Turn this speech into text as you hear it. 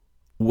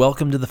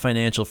Welcome to the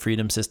Financial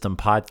Freedom System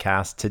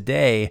podcast.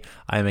 Today,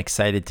 I'm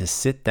excited to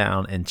sit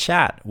down and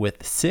chat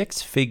with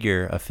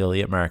six-figure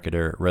affiliate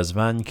marketer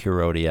Razvan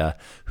Chirodea,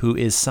 who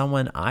is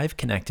someone I've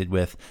connected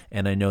with,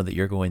 and I know that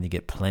you're going to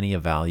get plenty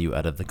of value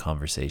out of the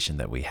conversation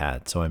that we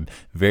had. So I'm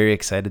very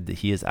excited that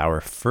he is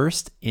our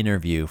first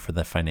interview for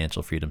the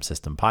Financial Freedom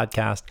System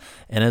podcast.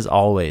 And as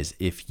always,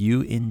 if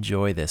you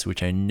enjoy this,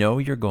 which I know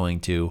you're going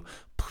to,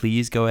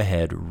 please go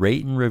ahead,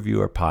 rate and review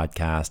our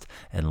podcast,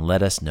 and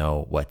let us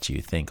know what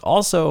you think.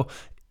 Also,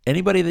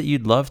 anybody that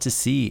you'd love to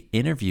see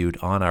interviewed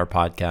on our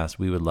podcast,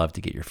 we would love to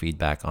get your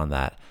feedback on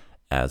that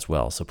as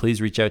well. So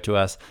please reach out to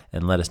us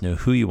and let us know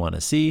who you want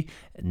to see.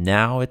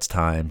 Now it's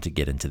time to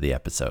get into the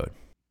episode.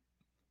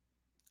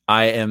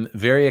 I am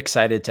very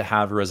excited to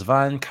have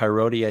Razvan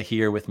Chirodea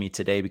here with me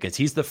today because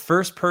he's the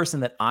first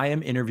person that I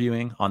am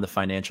interviewing on the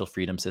Financial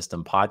Freedom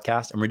System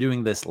podcast. And we're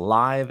doing this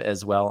live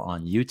as well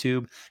on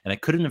YouTube. And I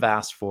couldn't have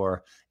asked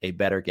for a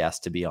better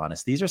guest, to be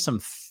honest. These are some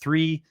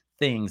three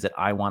things that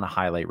I want to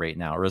highlight right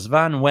now.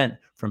 Razvan went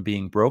from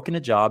being broke in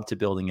a job to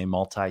building a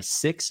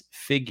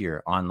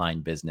multi-six-figure online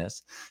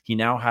business. He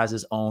now has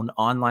his own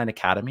online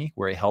academy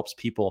where he helps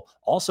people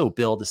also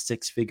build a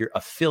six-figure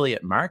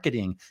affiliate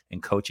marketing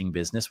and coaching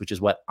business, which is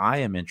what I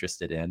am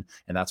interested in.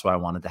 And that's why I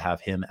wanted to have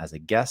him as a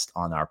guest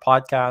on our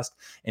podcast.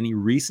 And he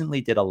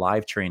recently did a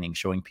live training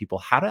showing people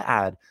how to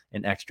add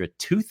an extra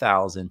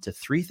 $2,000 to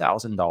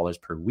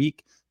 $3,000 per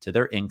week to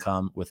their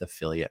income with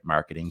affiliate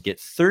marketing, get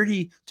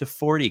 30 to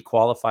 40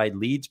 qualified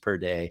leads per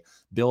day,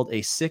 build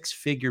a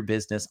six-figure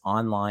business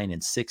online in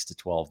 6 to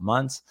 12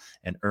 months,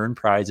 and earn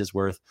prizes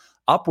worth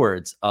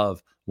upwards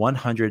of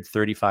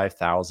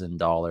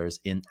 $135,000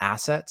 in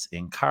assets,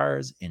 in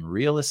cars, in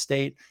real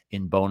estate,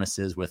 in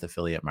bonuses with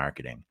affiliate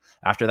marketing.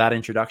 After that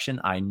introduction,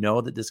 I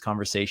know that this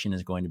conversation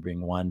is going to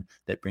bring one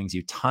that brings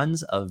you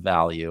tons of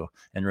value.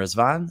 And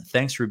Razvan,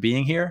 thanks for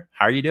being here.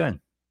 How are you doing?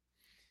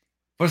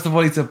 First of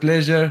all, it's a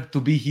pleasure to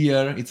be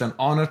here. It's an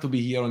honor to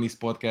be here on this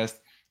podcast.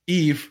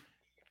 If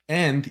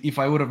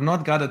I would have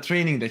not got a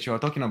training that you are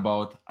talking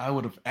about, I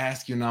would have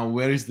asked you now,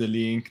 where is the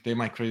link? Take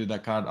my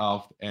credit card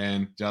out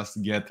and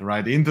just get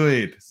right into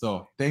it.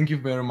 So thank you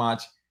very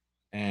much.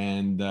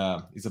 And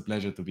it's a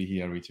pleasure to be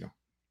here with you.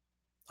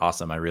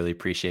 Awesome. I really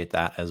appreciate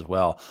that as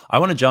well. I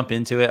want to jump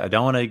into it. I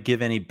don't want to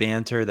give any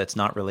banter that's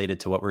not related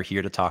to what we're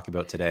here to talk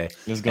about today.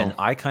 Let's go. And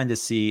I kind of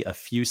see a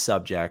few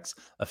subjects,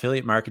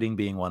 affiliate marketing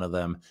being one of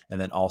them,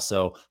 and then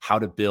also how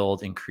to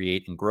build and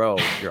create and grow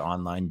your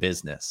online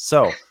business.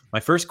 So my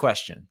first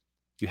question,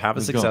 you have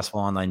a successful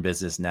online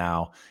business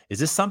now. Is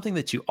this something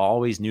that you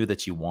always knew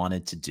that you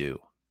wanted to do?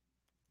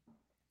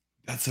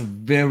 That's a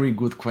very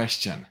good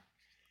question.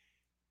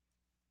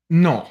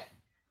 No.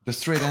 The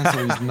straight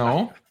answer is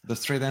no. The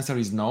straight answer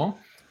is no,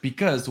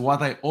 because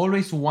what I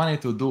always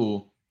wanted to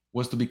do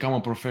was to become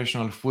a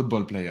professional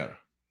football player.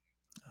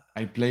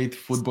 I played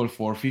football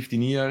for 15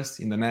 years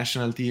in the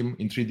national team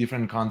in 3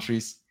 different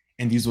countries,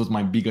 and this was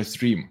my biggest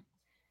dream.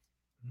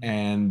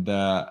 And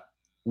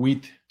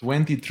with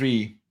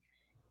 23,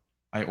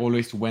 I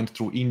always went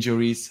through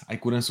injuries. I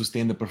couldn't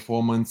sustain the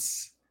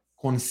performance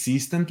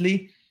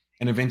consistently,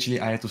 and eventually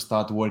I had to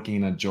start working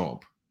in a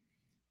job.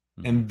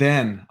 And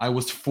then I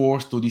was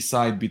forced to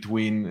decide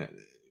between,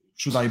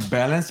 should I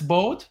balance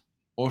both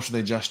or should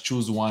I just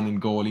choose one and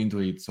go all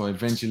into it? So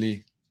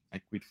eventually I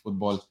quit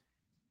football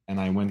and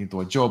I went into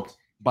a job.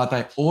 But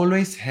I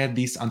always had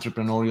this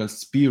entrepreneurial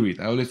spirit.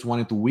 I always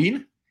wanted to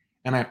win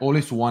and I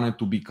always wanted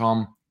to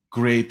become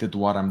great at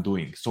what I'm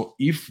doing. So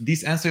if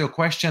this answers your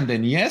question,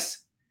 then yes.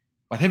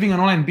 But having an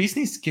online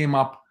business came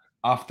up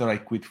after I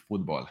quit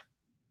football.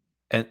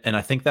 And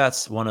I think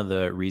that's one of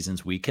the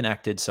reasons we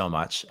connected so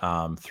much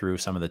through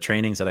some of the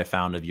trainings that I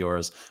found of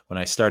yours when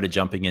I started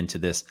jumping into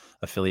this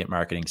affiliate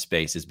marketing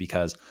space, is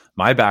because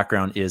my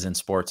background is in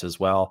sports as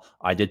well.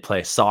 I did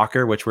play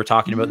soccer, which we're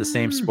talking about the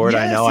same sport.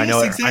 Yes, I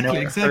know it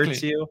exactly.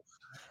 hurts you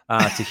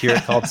to hear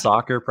it called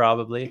soccer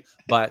probably.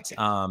 But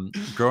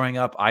growing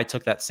up, I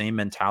took that same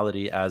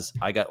mentality as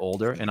I got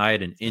older and I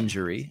had an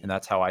injury, and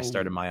that's how I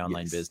started my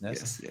online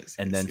business.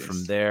 And then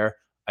from there,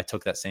 I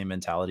took that same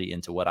mentality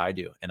into what I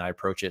do, and I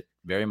approach it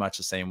very much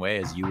the same way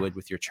as you would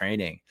with your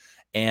training.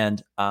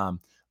 And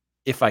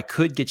if I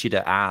could get you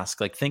to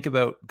ask, like, think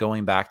about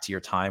going back to your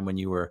time when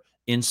you were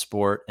in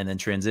sport and then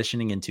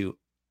transitioning into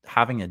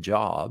having a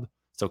job.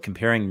 So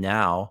comparing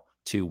now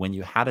to when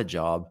you had a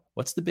job,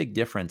 what's the big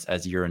difference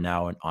as you're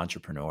now an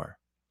entrepreneur?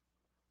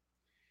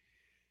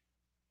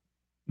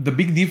 The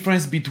big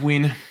difference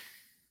between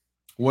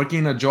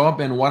working a job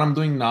and what I'm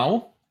doing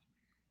now.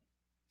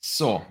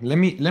 So let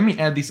me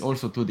add this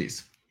also to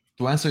this.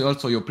 To answer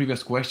also your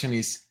previous question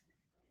is,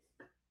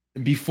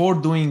 before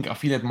doing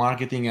affiliate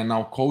marketing and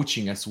now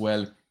coaching as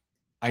well,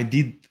 I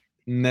did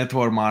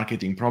network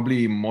marketing.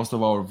 Probably most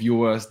of our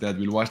viewers that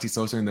will watch this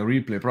also in the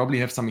replay probably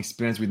have some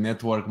experience with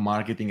network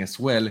marketing as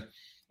well.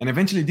 And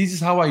eventually this is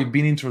how I've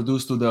been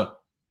introduced to the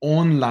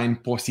online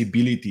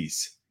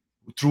possibilities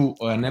through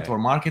network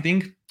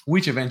marketing,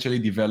 which eventually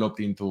developed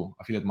into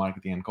affiliate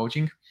marketing and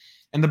coaching.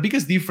 And the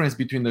biggest difference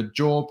between the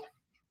job,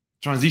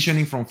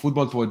 transitioning from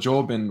football to a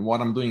job, and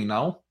what I'm doing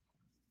now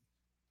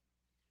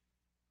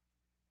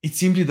It's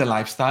simply the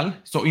lifestyle.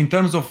 So in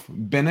terms of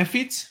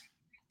benefits,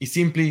 it's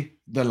simply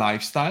the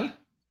lifestyle,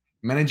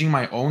 managing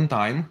my own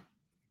time.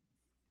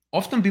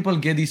 Often people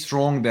get this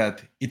wrong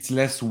that it's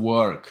less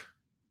work,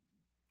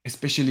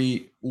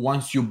 especially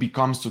once you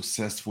become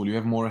successful, you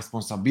have more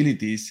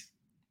responsibilities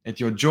at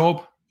your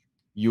job.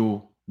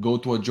 You go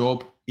to a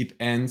job, it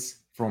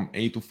ends from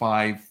 8 to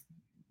 5,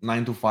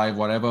 9 to 5,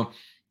 whatever.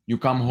 You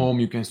come home,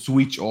 you can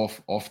switch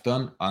off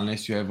often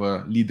unless you have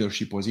a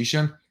leadership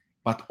position.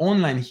 But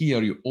online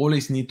here, you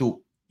always need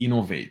to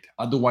innovate.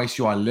 Otherwise,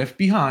 you are left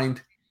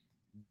behind.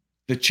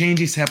 The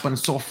changes happen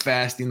so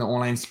fast in the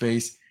online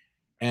space.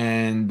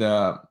 And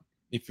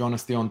if you want to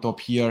stay on top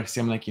here,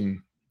 same like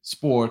in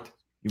sport,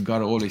 you got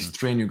to always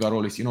train, you got to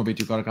always innovate,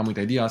 you got to come with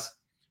ideas.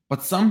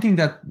 But something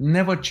that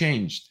never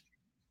changed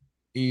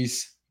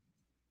is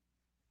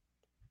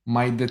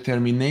my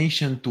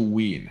determination to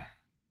win.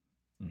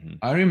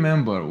 I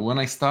remember when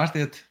I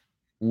started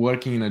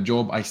working in a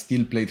job, I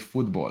still played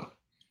football.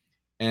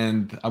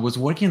 And I was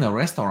working in a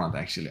restaurant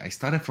actually.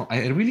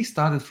 I really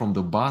started from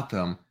the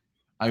bottom.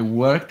 I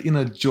worked in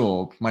a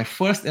job. My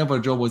first ever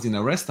job was in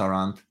a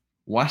restaurant,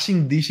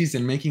 washing dishes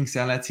and making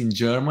salads in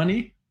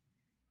Germany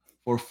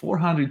for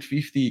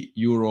 450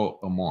 euro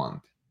a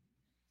month.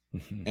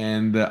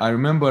 And I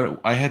remember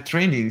I had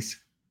trainings,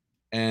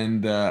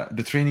 and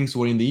the trainings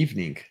were in the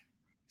evening.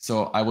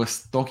 So I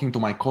was talking to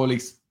my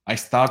colleagues. I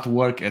start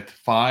work at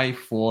 5,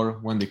 4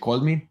 when they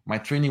called me. My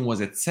training was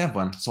at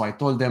 7. So I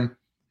told them,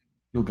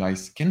 you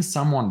guys, can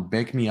someone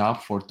back me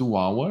up for 2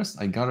 hours?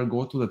 I gotta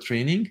go to the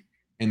training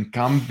and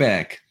come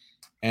back,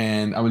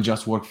 and I will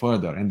just work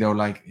further. And they were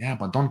like, yeah,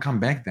 but don't come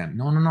back then.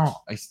 No,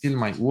 I still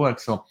might work.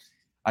 So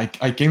I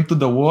came to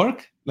the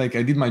work, like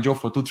I did my job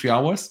for 2-3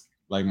 hours,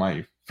 like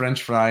my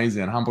French fries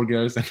and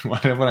hamburgers and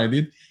whatever I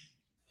did.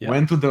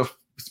 Went to the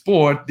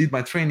sport, did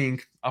my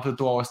training. After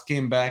 2 hours,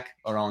 came back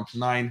around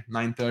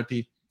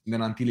 9:30, and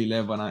then until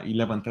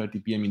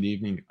 11:30 p.m. in the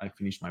evening, I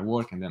finished my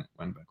work and then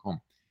went back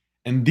home.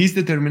 And this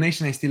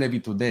determination, I still have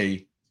it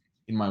today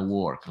in my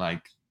work.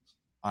 Like,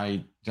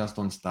 I just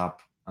don't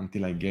stop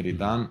until I get it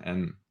done,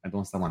 and I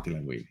don't stop until I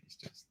win.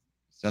 It's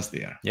just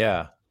there.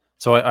 Yeah.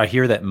 So I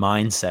hear that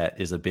mindset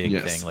is a big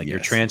thing. Like you're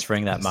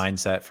transferring that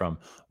mindset from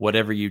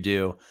whatever you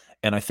do.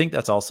 And I think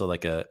that's also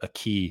like a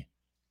key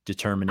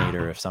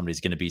determinator if somebody's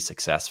going to be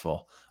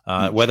successful.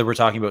 Whether we're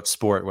talking about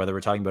sport, whether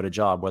we're talking about a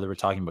job, whether we're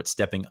talking about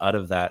stepping out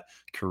of that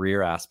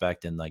career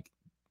aspect and like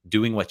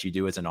doing what you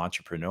do as an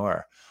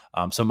entrepreneur.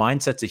 So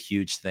mindset's a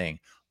huge thing.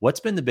 What's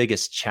been the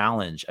biggest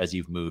challenge as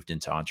you've moved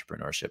into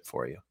entrepreneurship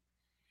for you?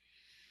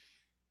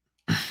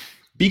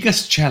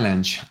 Biggest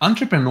challenge,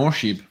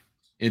 entrepreneurship,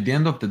 at the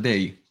end of the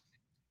day,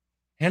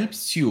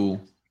 helps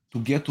you to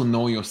get to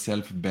know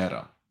yourself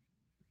better.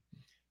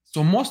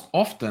 So most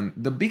often,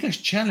 the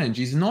biggest challenge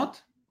is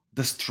not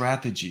the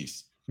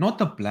strategies, not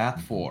the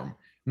platform,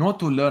 not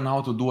to learn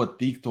how to do a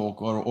TikTok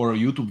or a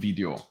YouTube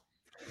video.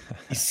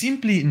 It's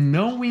simply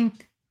knowing,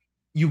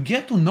 you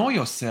get to know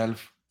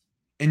yourself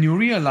and you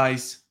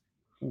realize,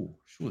 oh,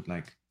 shoot,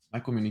 like my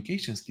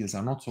communication skills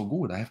are not so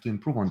good. I have to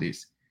improve on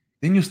this.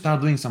 Then you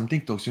start doing some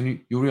TikToks and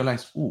you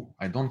realize, oh,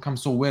 I don't come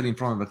so well in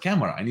front of the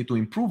camera. I need to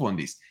improve on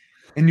this.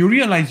 And you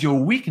realize your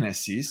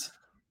weaknesses,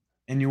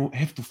 and you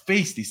have to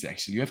face this.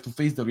 Actually, you have to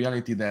face the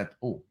reality that,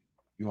 oh,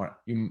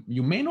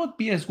 you may not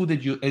be as good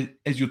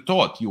as you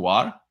thought you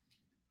are,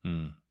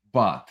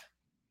 but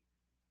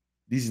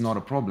this is not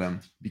a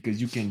problem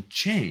because you can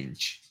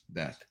change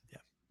that.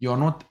 You are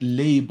not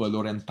labeled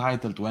or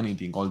entitled to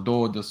anything.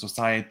 Although the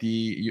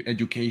society,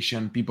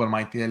 education, people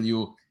might tell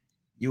you,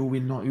 you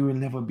will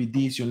never be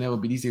this, you'll never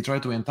be this. They try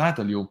to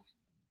entitle you,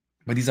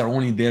 but these are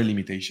only their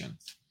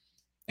limitations.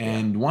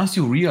 And once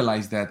you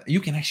realize that you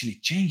can actually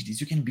change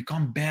this, you can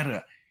become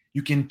better,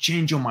 you can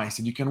change your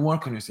mindset, you can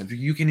work on yourself,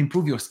 you can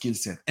improve your skill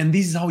set. And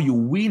this is how you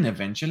win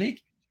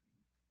eventually.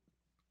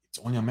 It's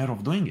only a matter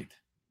of doing it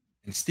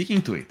and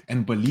sticking to it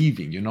and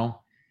believing,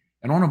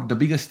 And one of the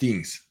biggest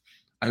things,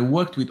 I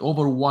worked with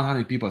over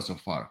 100 people so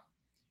far.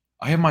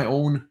 I have my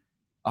own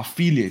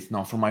affiliates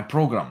now from my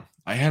program.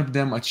 I help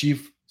them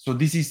achieve. So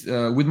this is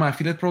with my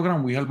affiliate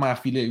program, we help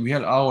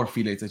our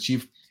affiliates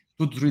achieve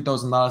 $2,000 to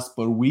 $3,000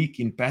 per week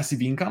in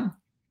passive income.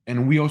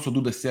 And we also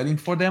do the selling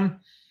for them.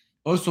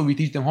 Also, we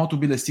teach them how to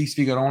build a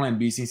 6-figure online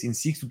business in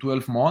 6 to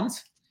 12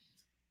 months.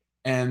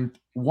 And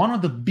one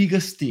of the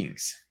biggest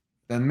things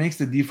that makes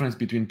the difference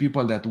between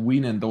people that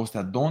win and those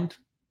that don't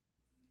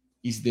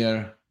is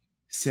their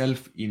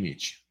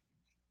self-image.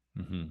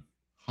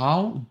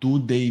 How do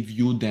they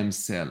view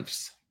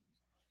themselves?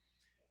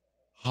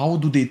 How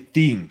do they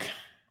think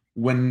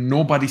when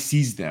nobody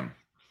sees them?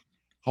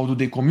 How do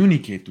they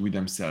communicate with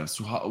themselves?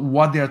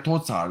 What their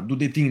thoughts are? Do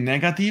they think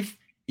negative?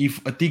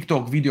 If a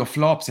TikTok video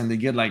flops and they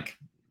get like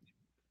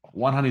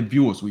 100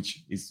 views,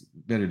 which is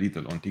very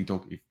little on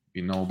TikTok if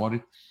you know about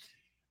it,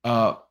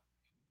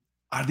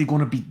 are they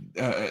going to be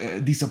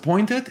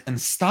disappointed and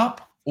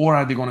stop? Or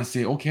are they going to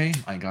say, okay,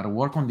 I got to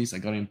work on this, I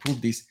got to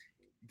improve this?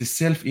 The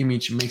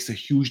self-image makes a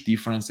huge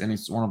difference, and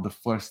it's one of the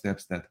first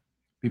steps that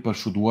people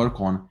should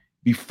work on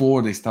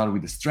before they start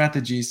with the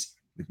strategies,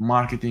 with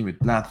marketing, with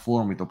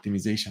platform, with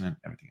optimization, and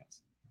everything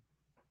else.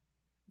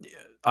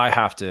 I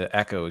have to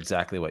echo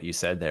exactly what you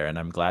said there. And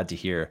I'm glad to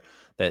hear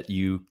that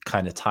you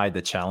kind of tied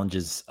the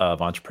challenges of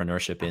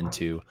entrepreneurship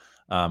into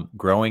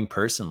growing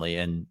personally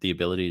and the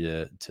ability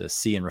to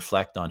see and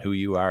reflect on who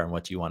you are and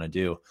what you want to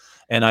do.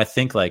 And I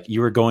think like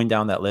you were going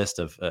down that list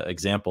of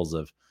examples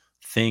of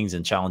things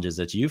and challenges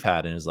that you've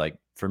had. And it's like,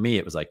 for me,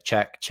 it was like,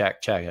 check,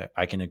 check, check.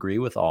 I can agree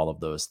with all of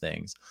those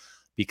things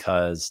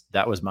because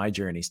that was my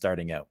journey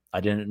starting out.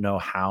 I didn't know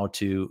how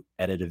to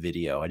edit a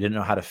video. I didn't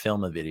know how to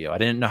film a video. I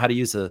didn't know how to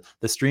use the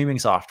streaming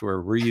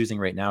software we're using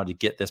right now to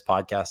get this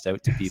podcast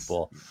out to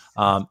people.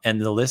 And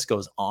the list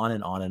goes on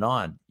and on and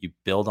on. You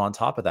build on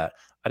top of that.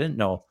 I didn't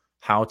know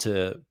how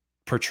to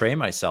portray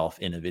myself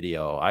in a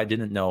video. I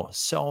didn't know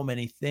so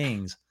many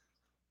things.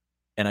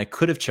 And I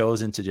could have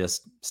chosen to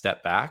just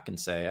step back and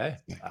say,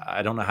 hey,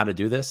 I don't know how to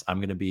do this. I'm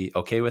going to be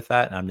okay with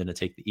that. And I'm going to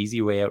take the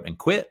easy way out and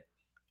quit.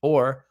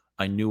 Or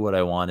I knew what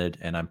I wanted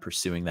and I'm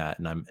pursuing that.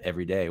 And I'm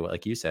every day,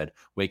 like you said,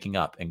 waking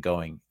up and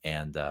going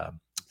and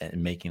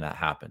making that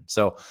happen.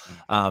 So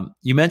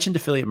you mentioned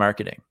affiliate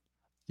marketing.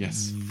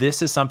 Yes.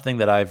 This is something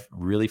that I've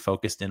really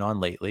focused in on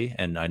lately.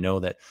 And I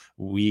know that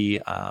we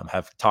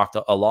have talked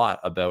a lot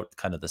about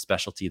kind of the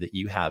specialty that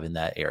you have in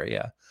that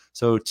area.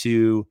 So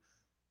to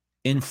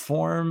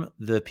inform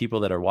the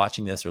people that are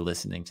watching this or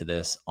listening to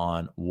this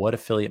on what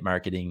affiliate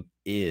marketing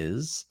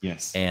is,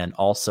 yes, and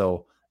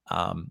also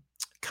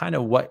kind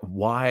of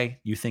why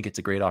you think it's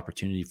a great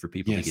opportunity for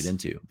people to get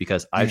into,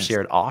 because I've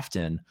shared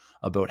often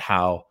about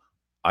how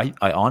I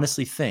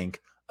honestly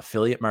think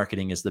affiliate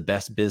marketing is the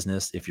best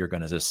business if you're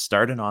going to just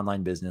start an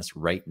online business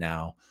right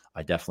now.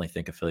 I definitely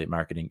think affiliate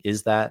marketing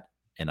is that.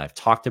 And I've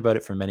talked about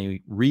it for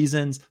many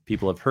reasons.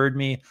 People have heard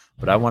me,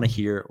 but I want to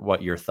hear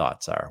what your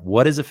thoughts are.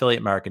 What is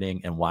affiliate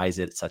marketing and why is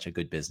it such a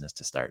good business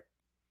to start?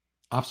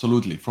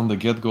 Absolutely. From the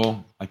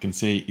get-go, I can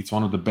say it's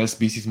one of the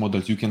best business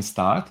models you can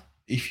start,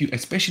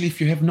 especially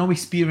if you have no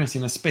experience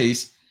in a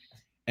space.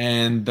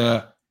 And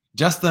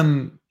just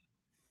an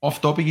off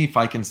topic, if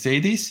I can say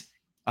this,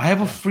 I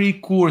have a free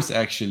course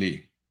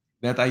actually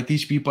that I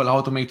teach people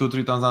how to make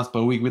 $2,000-3,000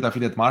 per week with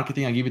affiliate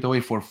marketing. I give it away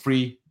for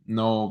free.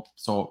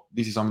 So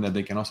this is something that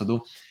they can also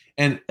do.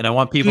 And I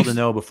want people to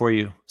know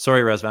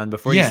sorry, Razvan,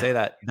 before you say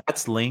that,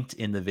 that's linked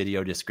in the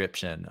video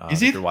description.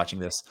 If you're watching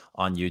this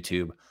on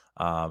YouTube,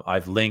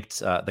 I've linked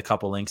the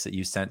couple links that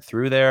you sent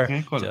through there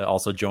to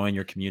also join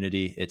your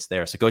community. It's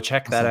there. So go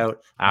check that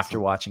out after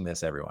watching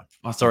this, everyone.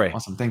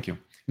 Awesome. Thank you.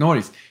 No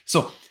worries.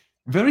 So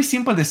very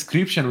simple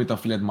description with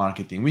affiliate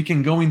marketing. We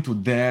can go into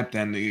depth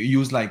and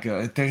use like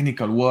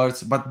technical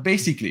words, but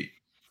basically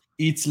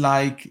it's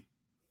like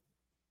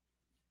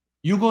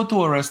you go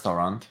to a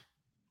restaurant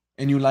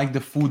and you like the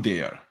food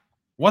there.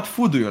 What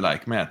food do you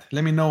like, Matt?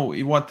 Let me know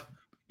what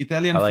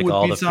Italian food, I like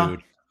all pizza? the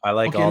food. I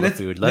like all the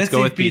food. Let's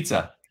go with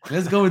pizza.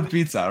 Let's go with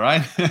pizza,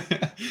 right?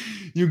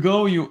 You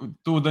go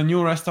to the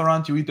new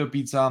restaurant, you eat a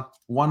pizza.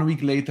 1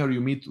 week later,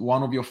 you meet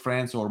one of your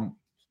friends or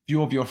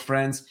few of your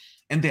friends,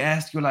 and they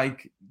ask you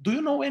like, do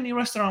you know any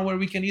restaurant where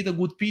we can eat a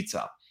good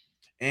pizza?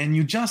 And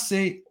you just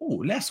say,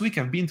 oh, last week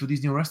I've been to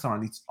this new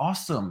restaurant. It's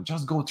awesome.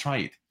 Just go try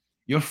it.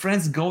 Your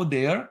friends go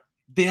there.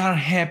 They are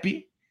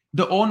happy.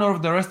 The owner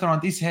of the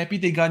restaurant is happy.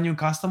 They got new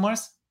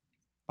customers.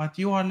 But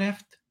you are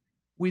left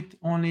with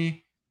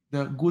only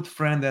the good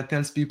friend that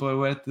tells people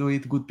where to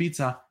eat good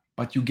pizza,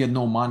 but you get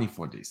no money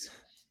for this.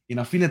 In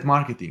affiliate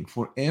marketing,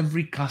 for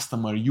every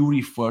customer you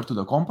refer to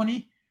the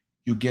company,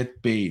 you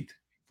get paid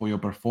for your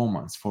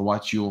performance,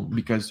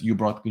 because you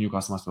brought new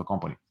customers to the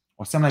company.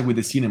 Or something like with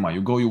the cinema,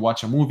 you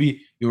watch a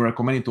movie, you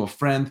recommend it to a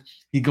friend,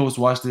 he goes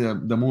watch the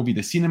movie,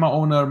 the cinema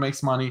owner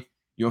makes money,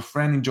 your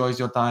friend enjoys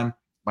your time,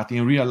 but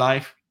in real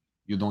life,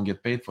 you don't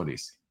get paid for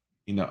this.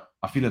 In the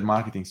affiliate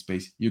marketing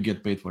space, you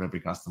get paid for every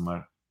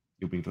customer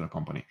you bring to the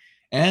company.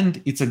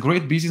 And it's a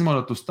great business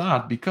model to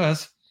start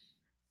because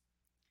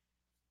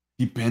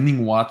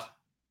depending what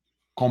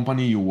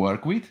company you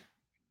work with,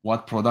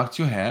 what products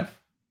you have,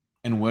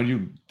 and where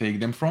you take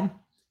them from.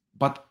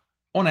 But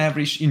on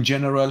average, in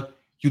general,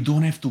 you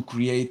don't have to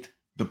create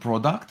the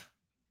product.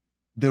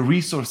 The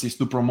resources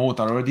to promote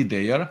are already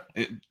there.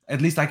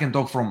 At least I can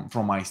talk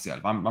from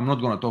myself. I'm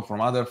not going to talk from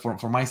others.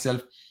 For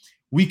myself,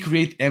 we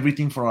create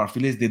everything for our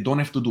affiliates. They don't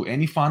have to do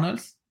any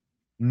funnels.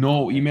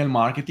 No email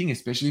marketing,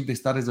 especially if they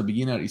start as a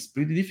beginner. It's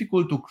pretty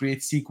difficult to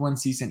create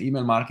sequences and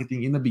email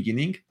marketing in the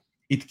beginning.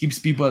 It keeps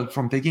people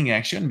from taking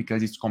action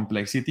because it's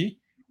complexity.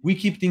 We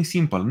keep things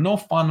simple. No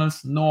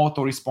funnels, no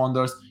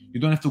autoresponders. You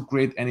don't have to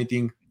create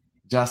anything.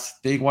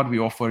 Just take what we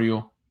offer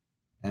you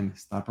and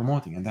start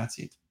promoting, and that's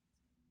it.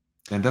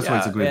 And that's why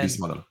it's a great business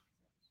model.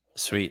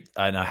 Sweet.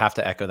 And I have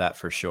to echo that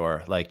for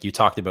sure. Like you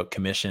talked about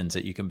commissions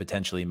that you can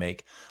potentially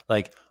make.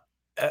 Like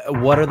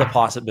what are the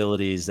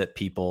possibilities that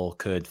people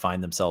could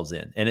find themselves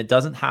in? And it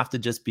doesn't have to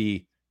just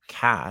be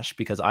cash,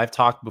 because I've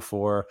talked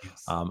before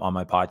on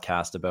my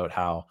podcast about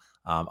how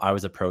I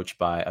was approached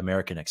by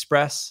American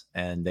Express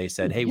and they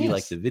said, hey, we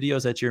like the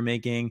videos that you're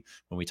making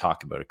when we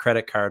talk about a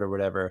credit card or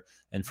whatever.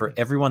 And for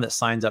everyone that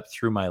signs up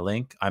through my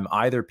link, I'm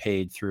either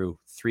paid through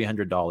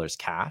 $300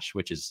 cash,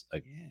 which is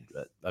a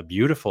a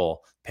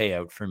beautiful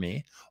payout for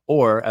me.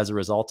 Or as a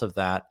result of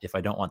that, if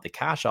I don't want the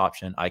cash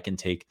option, I can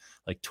take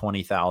like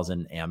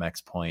 20,000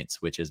 Amex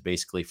points, which is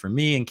basically for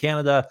me in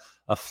Canada,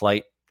 a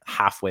flight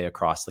halfway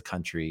across the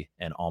country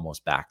and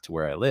almost back to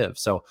where I live.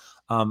 So,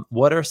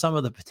 what are some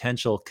of the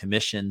potential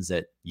commissions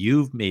that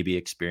you've maybe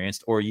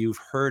experienced or you've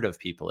heard of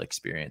people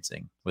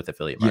experiencing with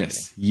affiliate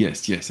marketing?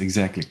 Yes,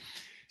 exactly.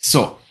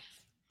 So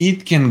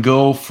it can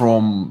go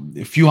from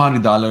a few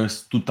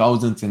 $100s to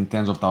thousands and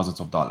tens of thousands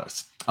of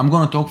dollars. I'm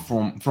going to talk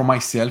from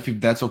myself, if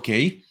that's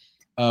okay.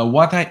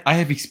 What I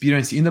have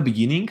experienced in the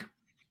beginning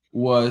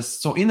was,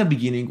 so in the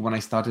beginning, when I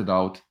started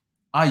out,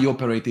 I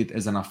operated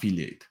as an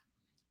affiliate.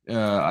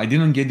 I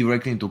didn't get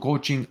directly into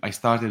coaching. I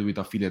started with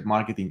affiliate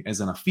marketing as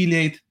an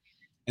affiliate.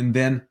 And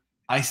then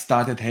I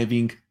started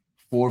having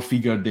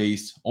 4-figure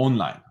days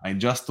online. I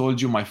just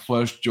told you my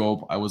first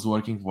job, I was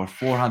working for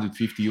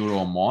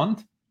 €450 a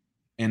month.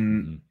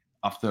 And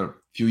after a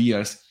few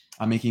years,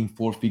 I'm making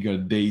 4-figure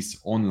days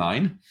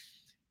online.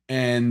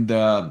 And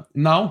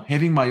now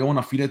having my own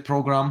affiliate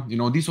program,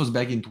 this was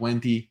back in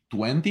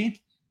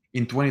 2020.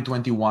 In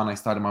 2021, I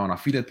started my own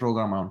affiliate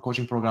program, my own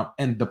coaching program,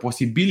 and the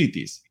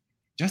possibilities.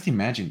 Just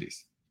imagine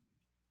this.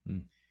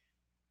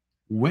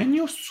 When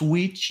you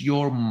switch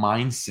your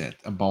mindset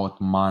about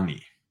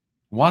money,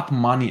 what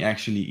money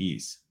actually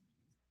is.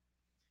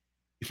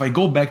 If I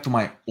go back to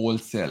my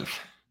old self,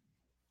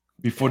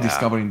 before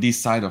discovering this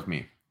side of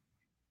me,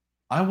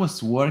 I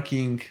was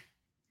working,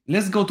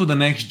 let's go to the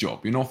next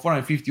job,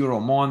 €450 a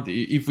month.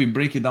 If we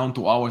break it down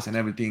to hours and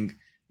everything,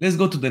 let's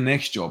go to the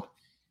next job.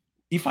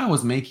 If I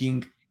was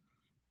making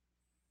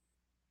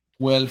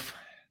 12,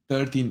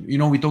 13,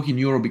 we talk in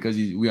euro because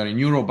we are in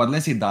euro, but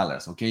let's say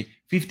dollars, okay?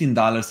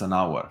 $15 an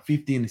hour,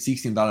 $15,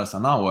 $16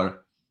 an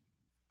hour,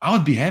 I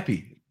would be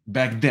happy.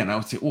 Back then, I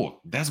would say, oh,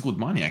 that's good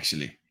money,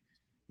 actually,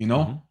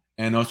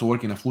 and also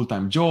working a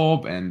full-time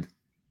job.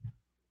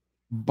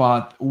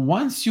 But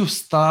once you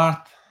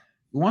stop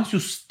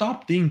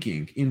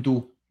thinking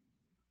into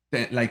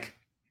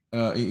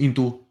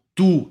into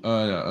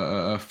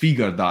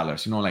two-figure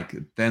dollars, like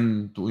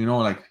 10 to,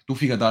 like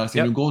 2-figure dollars,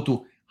 and you go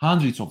to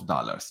hundreds of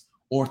dollars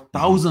or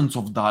thousands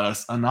of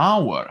dollars an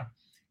hour,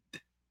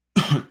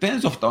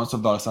 tens of thousands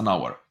of dollars an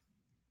hour,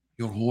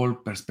 your whole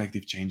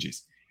perspective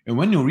changes. And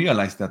when you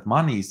realize that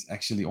money is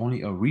actually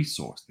only a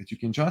resource that you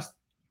can just,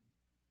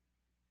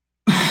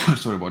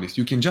 sorry about this,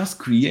 you can just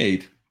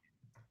create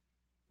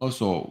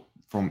also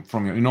from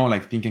your,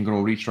 like Think and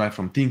Grow Rich, right?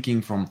 From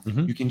thinking,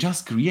 you can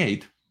just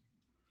create,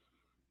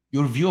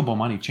 your view about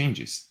money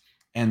changes.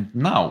 And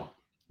now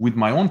with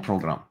my own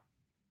program,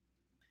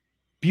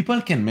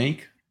 people can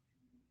make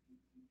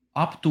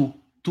up to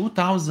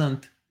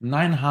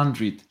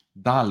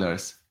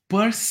 $2,900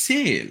 per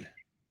sale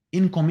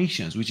in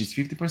commissions, which is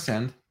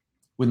 50%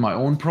 with my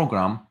own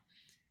program,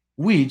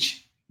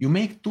 which you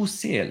make 2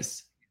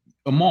 sales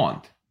a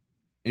month,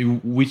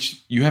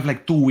 which you have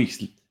like 2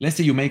 weeks. Let's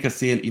say you make a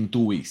sale in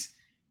 2 weeks.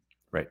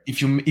 Right.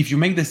 If you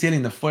make the sale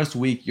in the first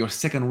week, your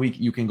second week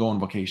you can go on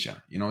vacation.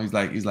 It's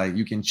like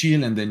you can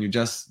chill, and then you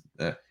just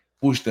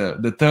push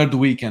the third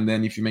week, and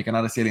then if you make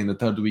another sale in the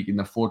third week, in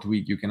the fourth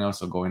week you can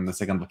also go in the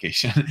second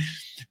vacation.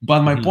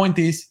 But my point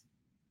is,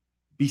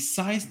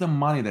 besides the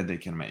money that they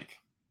can make,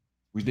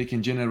 which they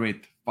can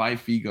generate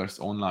 5 figures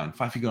online,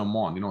 5-figure a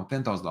month,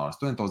 $10,000,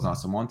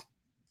 $20,000 a month,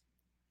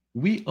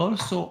 we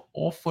also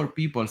offer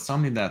people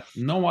something that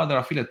no other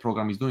affiliate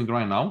program is doing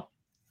right now.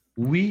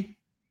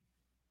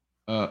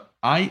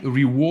 I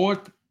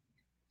reward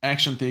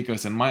action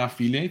takers and my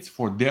affiliates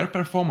for their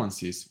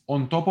performances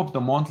on top of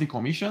the monthly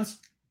commissions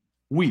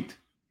with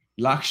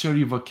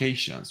luxury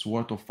vacations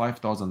worth of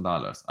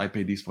 $5,000. I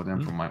pay this for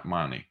them from my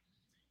money.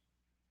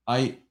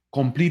 I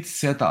complete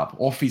setup,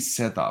 office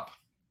setup,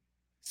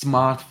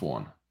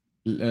 smartphone,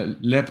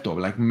 laptop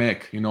like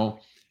Mac,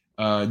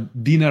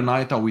 dinner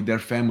night out with their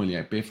family.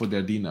 I pay for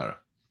their dinner.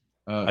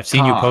 I've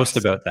seen you post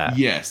about that.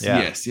 Yes,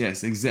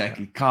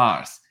 exactly.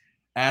 Cars,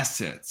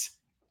 assets.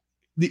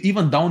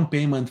 Even down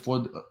payment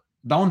for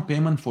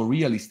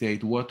real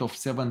estate worth of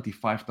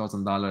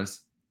 $75,000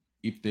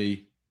 if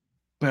they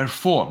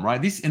perform,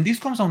 right? This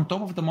comes on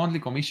top of the monthly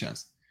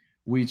commissions,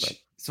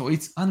 which so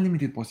it's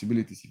unlimited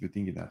possibilities if you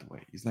think it that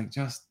way. It's like it's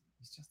just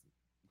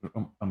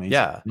amazing.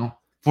 Yeah.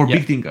 For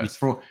big thinkers,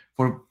 for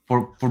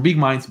big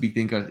minds, big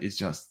thinkers, it's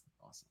just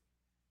awesome.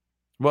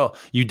 Well,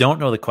 you don't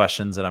know the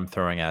questions that I'm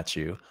throwing at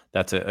you.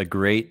 That's a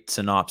great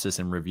synopsis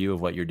and review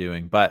of what you're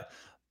doing, but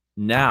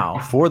now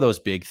for those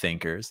big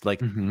thinkers,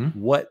 like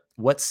what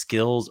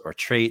skills or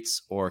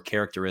traits or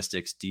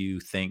characteristics do you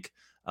think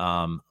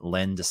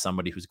lend to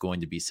somebody who's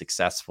going to be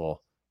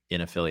successful in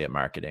affiliate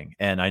marketing?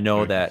 And I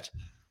know that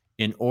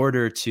in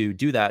order to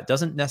do that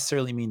doesn't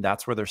necessarily mean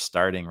that's where they're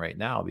starting right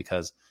now,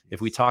 because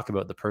if we talk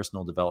about the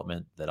personal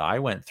development that I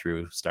went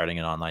through starting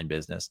an online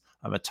business,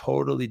 I'm a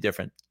totally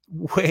different,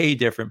 way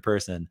different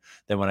person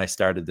than when I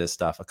started this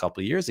stuff a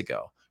couple of years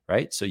ago,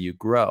 right? So you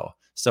grow.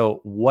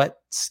 So what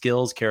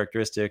skills,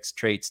 characteristics,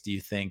 traits do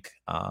you think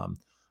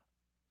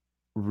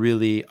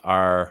really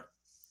are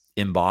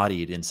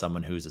embodied in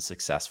someone who's a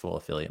successful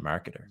affiliate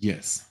marketer?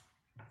 Yes.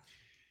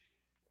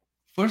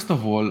 First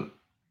of all,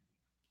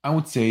 I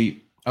would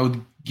say I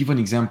would give an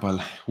example.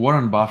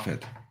 Warren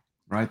Buffett,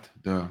 right?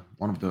 The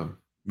one of the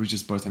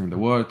richest person in the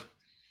world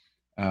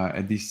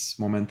at this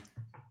moment.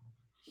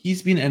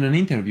 He's been in an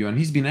interview and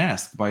he's been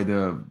asked by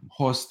the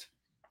host,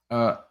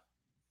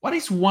 what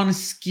is one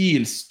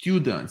skill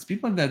students,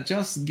 people that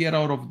just get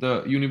out of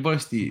the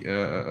university,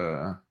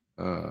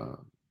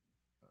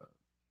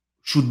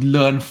 should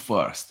learn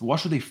first? What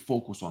should they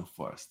focus on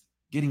first?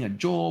 Getting a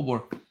job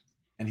or?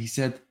 And he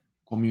said,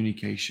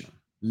 communication.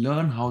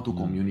 Learn how to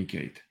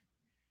communicate.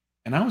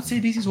 And I would say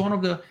this is one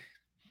of the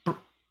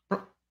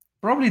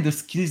probably the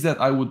skills that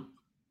I would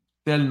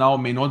tell now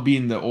may not be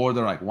in the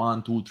order like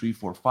 1, 2, 3,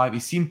 4, 5.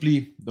 It's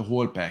simply the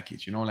whole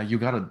package. Like you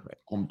gotta,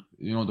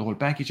 the whole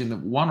package,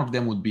 and one of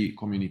them would be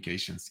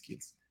communication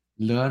skills.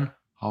 Learn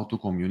how to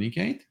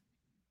communicate,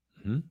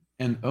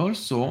 and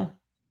also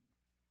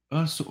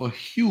a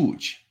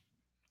huge,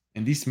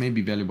 and this may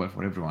be valuable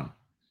for everyone.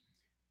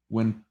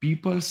 When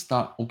people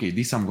start, okay,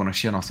 this I'm gonna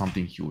share now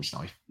something huge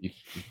now.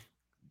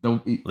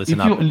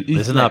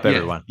 Listen up,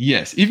 everyone.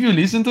 Yes, if you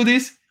listen to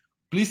this,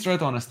 please try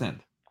to understand.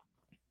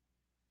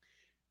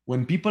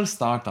 When people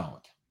start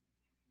out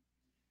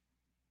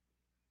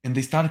and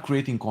they start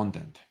creating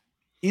content,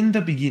 in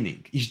the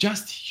beginning, it's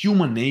just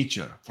human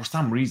nature for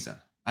some reason.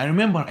 I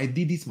remember I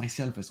did this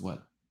myself as well.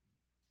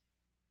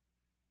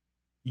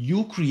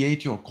 You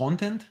create your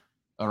content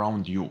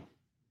around you.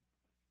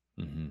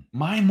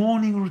 My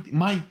morning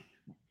routine,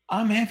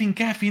 I'm having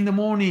coffee in the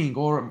morning,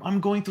 or I'm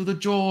going to the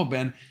job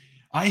and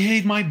I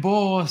hate my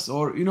boss,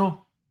 or,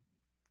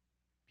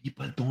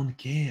 people don't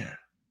care.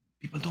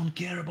 People don't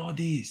care about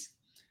this.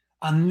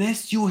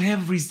 Unless you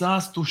have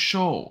results to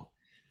show,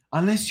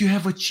 unless you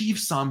have achieved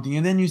something,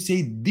 and then you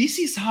say, this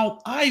is how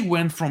I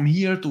went from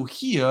here to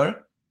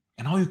here,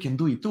 and how you can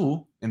do it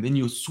too, and then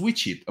you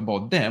switch it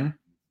about them.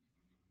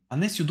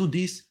 Unless you do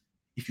this,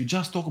 if you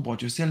just talk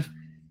about yourself,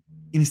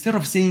 instead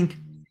of saying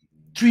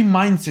 3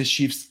 mindset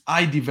shifts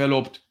I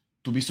developed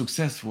to be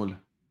successful,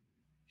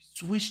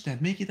 switch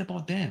that, make it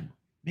about them.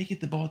 Make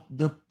it about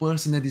the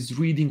person that is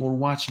reading or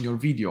watching your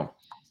video.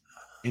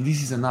 And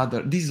this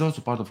is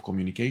also part of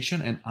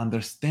communication and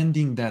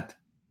understanding that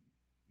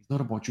it's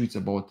not about you, it's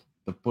about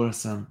the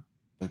person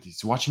that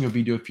is watching your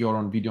video, if you're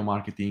on video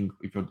marketing,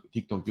 if you're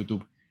TikTok,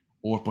 YouTube,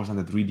 or person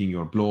that's reading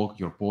your blog,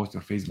 your post,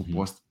 your Facebook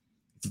post.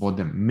 It's about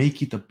them.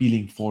 Make it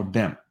appealing for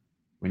them.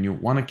 When you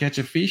want to catch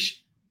a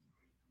fish,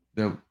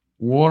 the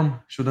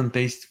worm shouldn't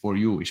taste for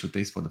you, it should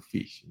taste for the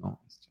fish.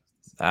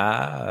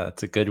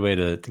 That's a good way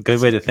to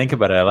think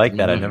about it. I like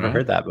that. I've never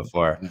heard that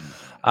before.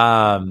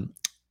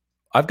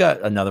 I've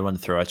got another one to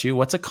throw at you.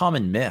 What's a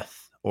common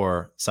myth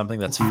or something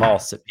that's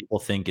false that people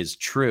think is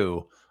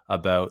true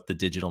about the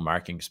digital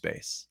marketing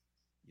space?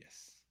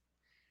 Yes.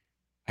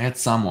 I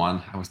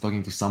was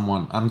talking to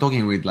someone, I'm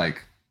talking with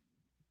like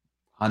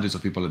hundreds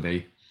of people a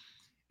day.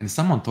 And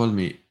someone told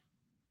me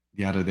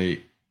the other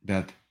day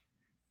that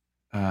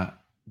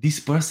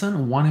this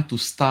person wanted to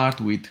start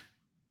with,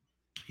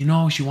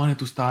 she wanted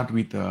to start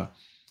with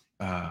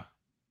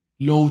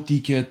low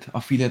ticket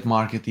affiliate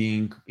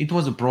marketing. It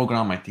was a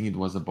program, I think it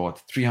was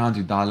about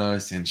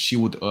 $300, and she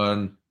would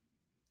earn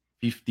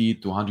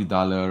 $50 to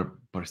 $100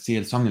 per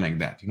sale, something like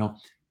that,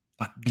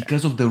 But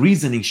because of the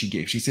reasoning she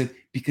gave, she said,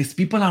 because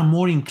people are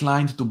more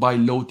inclined to buy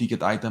low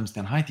ticket items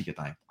than high ticket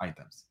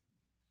items.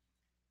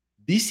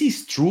 This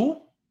is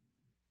true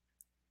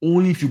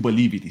only if you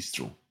believe it is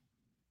true.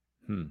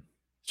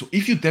 So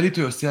if you tell it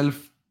to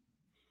yourself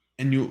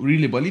and you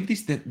really believe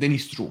this, then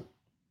it's true.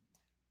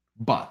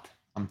 But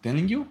I'm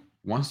telling you,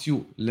 once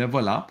you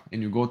level up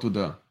and you go to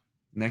the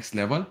next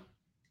level,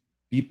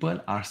 people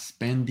are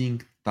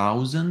spending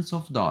thousands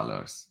of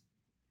dollars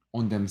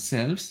on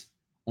themselves,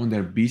 on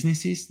their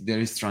businesses. There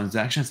is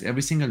transactions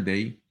every single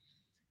day.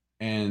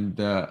 And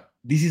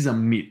this is a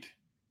myth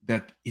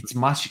that it's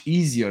much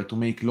easier to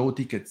make low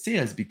ticket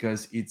sales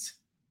because it's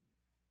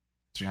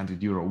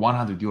 €300,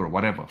 €100,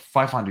 whatever,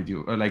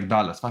 €500, like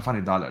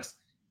 $500.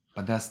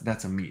 But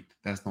that's a myth.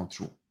 That's not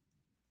true.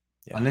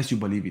 Unless you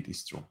believe it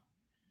is true.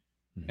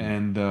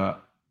 And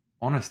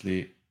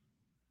honestly,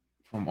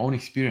 from own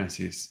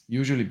experiences,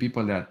 usually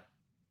people that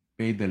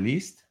pay the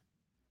least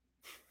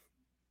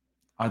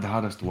are the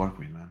hardest to work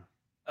with, man.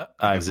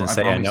 I was going to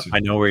say, I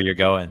know where you're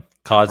going.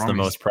 Cause the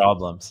most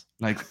problems.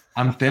 Like,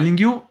 I'm telling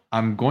you,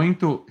 I'm going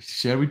to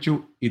share with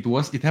you,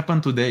 it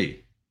happened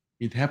today.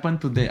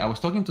 I was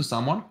talking to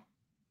someone,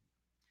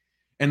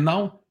 and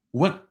now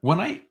when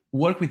I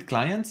work with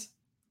clients,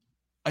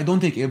 I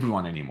don't take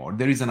everyone anymore.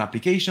 There is an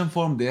application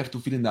form. They have to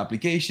fill in the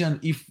application.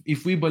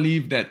 If we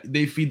believe that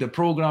they fit the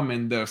program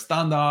and the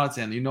standards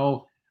and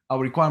our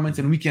requirements,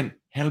 and we can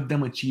help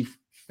them achieve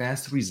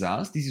fast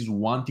results. This is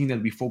one thing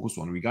that we focus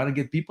on. We gotta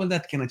get people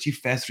that can achieve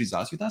fast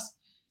results with us.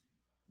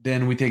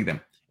 Then we take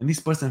them. And this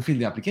person filled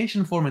the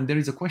application form, and there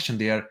is a question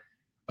there.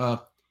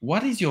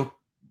 What is your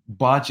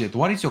budget?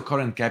 What is your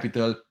current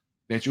capital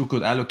that you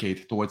could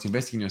allocate towards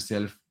investing in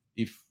yourself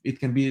if it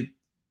can be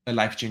a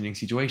life-changing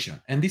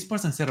situation? And this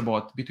person said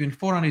about between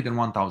 400 and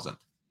 1,000.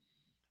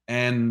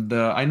 And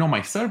I know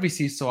my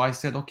services, so I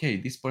said, okay,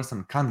 this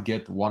person can't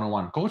get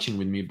one-on-one coaching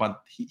with me,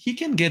 but he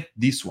can get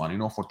this one,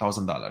 for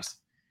 $1,000.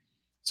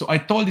 So I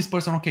told this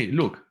person, okay,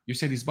 look, you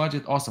said this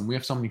budget, awesome, we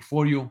have something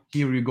for you,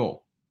 here you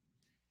go.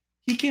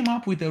 He came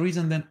up with a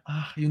reason then,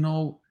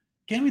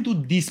 can we do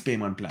this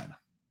payment plan?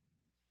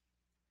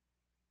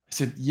 I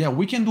said, yeah,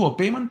 we can do a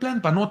payment plan,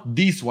 but not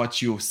this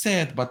what you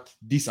said, but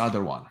this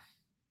other one.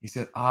 He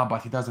said, but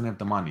he doesn't have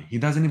the money. He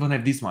doesn't even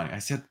have this money. I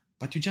said,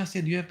 but you just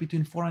said you have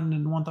between $400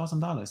 and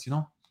 $1,000,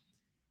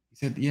 He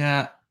said,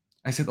 yeah.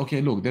 I said, okay,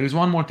 look, there is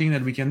one more thing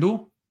that we can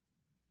do.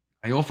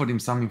 I offered him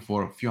something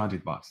for a few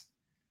 $100.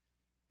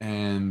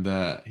 And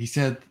he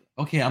said,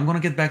 okay, I'm going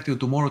to get back to you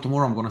tomorrow.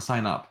 Tomorrow I'm going to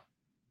sign up.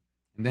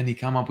 And then he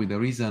came up with a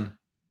reason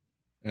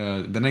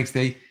the next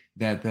day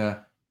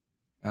that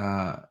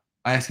I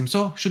asked him,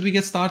 so should we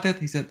get started?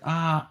 He said,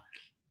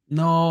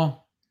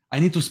 no, I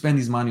need to spend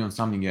this money on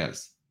something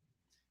else.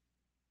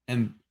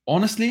 And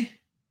honestly,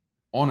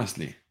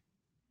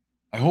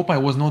 I hope I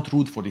was not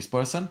rude for this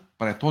person,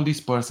 but I told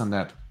this person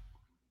that,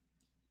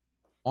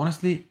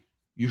 honestly,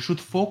 you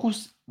should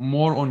focus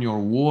more on your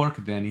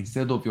work than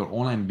instead of your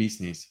online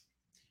business.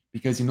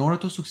 Because in order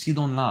to succeed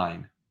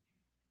online,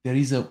 there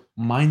is a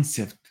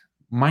mindset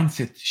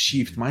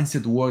shift,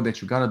 mindset work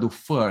that you got to do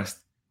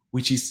first,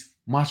 which is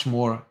much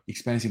more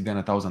expensive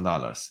than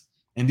 $1,000.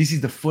 And this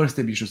is the first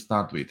step you should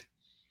start with.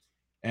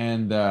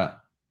 And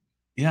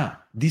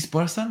this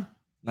person,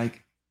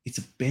 it's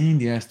a pain in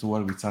the ass to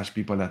work with such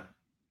people that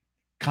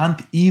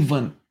can't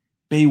even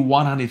pay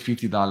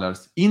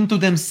 $150 into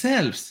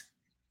themselves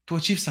to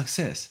achieve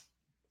success.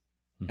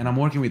 Mm-hmm. And I'm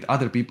working with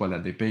other people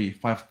that they pay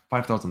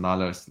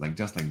 $5,000,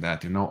 just like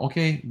that,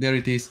 okay, there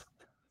it is.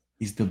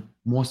 It's the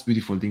most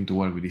beautiful thing to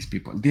work with these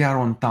people. They are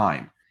on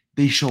time.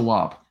 They show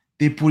up.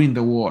 They put in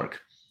the work.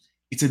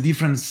 It's a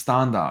different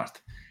standard.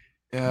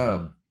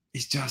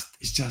 It's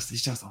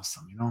just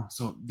awesome,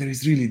 So there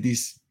is really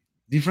this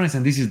difference,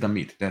 and this is the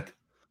myth that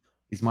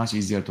it's much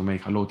easier to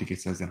make a low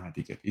ticket sales than high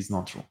ticket. It's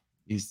not true.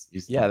 It's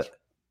not true.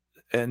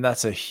 And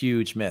that's a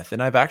huge myth.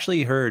 And I've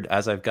actually heard,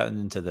 as I've gotten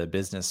into the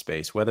business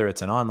space, whether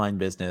it's an online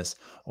business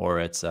or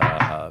it's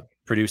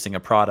producing a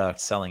product,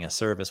 selling a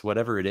service,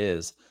 whatever it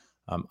is,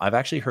 I've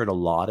actually heard a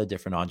lot of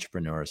different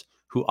entrepreneurs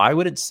who I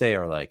wouldn't say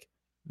are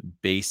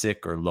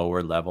basic or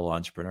lower level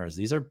entrepreneurs.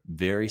 These are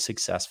very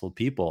successful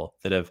people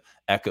that have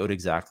echoed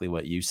exactly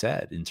what you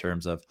said in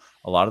terms of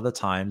a lot of the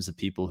times the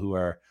people who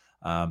are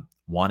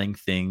wanting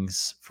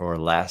things for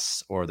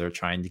less, or they're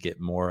trying to get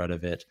more out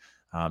of it,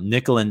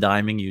 nickel and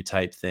diming you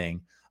type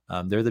thing.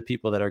 They're the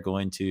people that are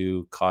going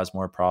to cause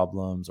more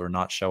problems or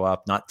not show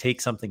up, not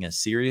take something as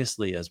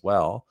seriously as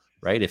well,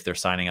 right? If they're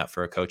signing up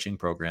for a coaching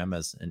program,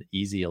 as an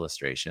easy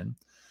illustration.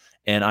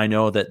 And I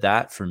know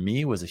that for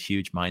me was a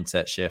huge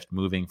mindset shift,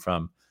 moving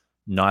from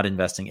not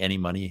investing any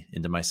money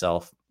into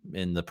myself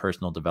in the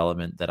personal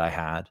development that I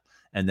had,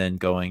 and then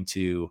going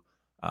to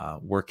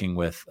working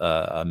with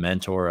a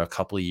mentor a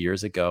couple of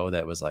years ago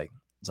that was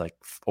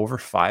over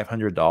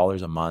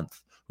 $500 a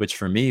month, which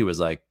for me was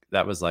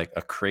that was a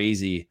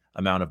crazy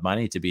amount of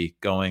money to be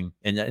going.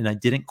 And I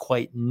didn't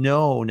quite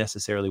know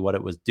necessarily what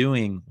it was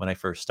doing when I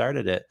first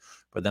started it,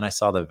 but then I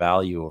saw the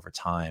value over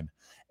time.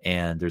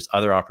 And there's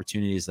other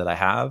opportunities that I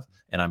have,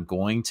 and I'm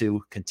going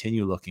to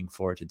continue looking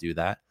forward to do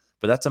that.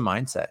 But that's a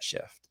mindset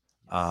shift.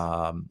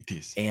 It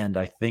is. And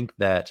I think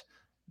that's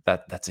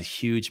a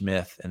huge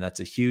myth, and that's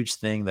a huge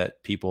thing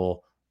that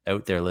people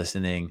out there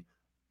listening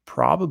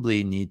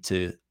probably need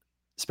to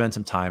spend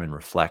some time and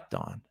reflect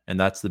on. And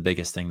that's the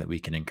biggest thing that we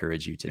can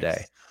encourage you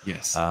today.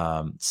 Yes.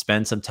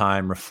 Spend some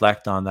time,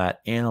 reflect on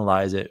that,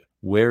 analyze it.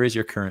 Where is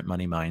your current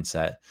money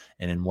mindset,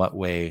 and in what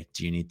way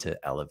do you need to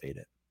elevate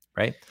it?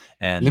 Right.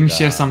 And let me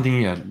share something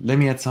here. Let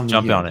me add something.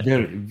 Jump here. on it.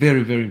 Very,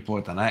 very, very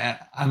important.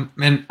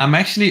 I'm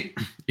actually,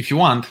 if you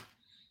want,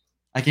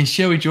 I can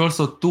share with you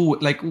also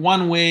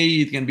one way.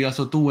 It can be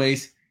also two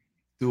ways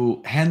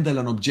to handle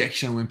an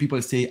objection when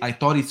people say, I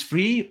thought it's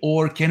free,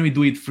 or can we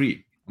do it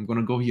free? I'm going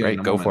to go here.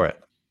 Right, go for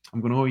it. I'm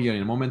going to go here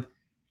in a moment.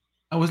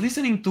 I was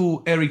listening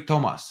to Eric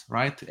Thomas,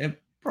 right?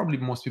 Probably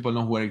most people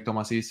know who Eric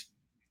Thomas is,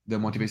 the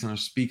motivational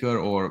speaker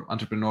or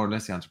entrepreneur.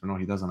 Let's say entrepreneur.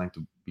 He doesn't like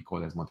to be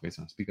called as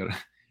motivational speaker.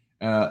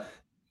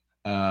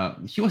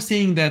 He was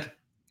saying that,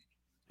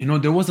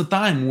 there was a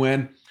time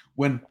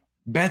when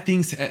bad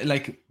things,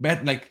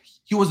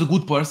 he was a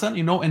good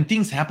person, and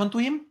things happened to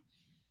him,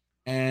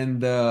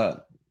 and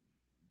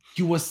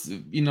he was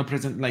in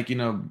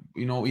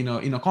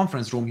a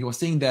conference room. He was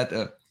saying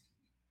that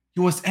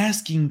he was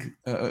asking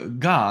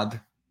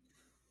God,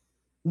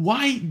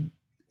 why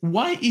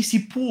is he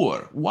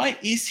poor? Why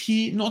is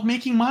he not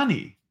making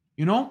money?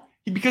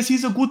 Because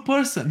he's a good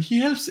person. He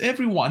helps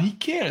everyone. He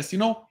cares.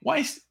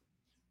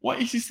 Why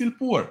is he still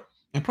poor?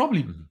 And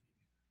probably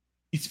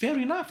it's fair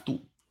enough to.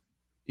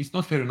 It's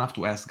not fair enough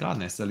to ask God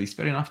necessarily. It's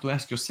fair enough to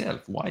ask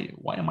yourself, why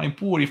am I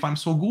poor if I'm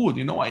so good?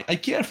 I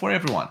care for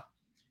everyone.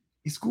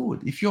 It's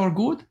good. If you're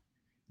good,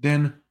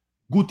 then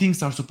good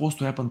things are supposed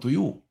to happen to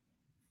you.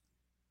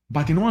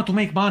 But in order to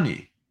make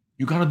money,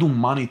 you gotta do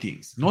money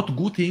things, not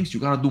good things. You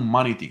gotta do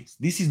money things.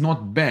 This is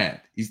not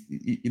bad.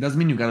 It doesn't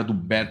mean you gotta do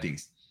bad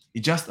things.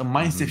 It's just a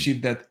mindset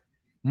shift that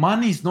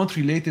money is not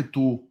related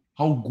to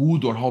how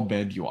good or how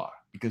bad you are,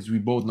 because we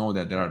both know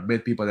that there are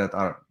bad people that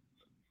are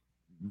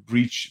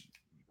rich,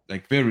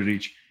 like very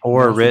rich,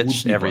 or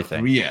rich,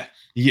 everything. Yeah,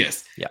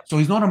 yes. Yeah. So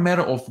it's not a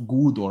matter of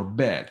good or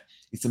bad.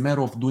 It's a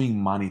matter of doing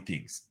money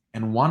things.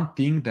 And one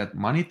thing that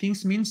money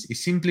things means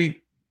is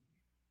simply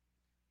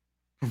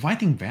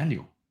providing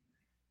value.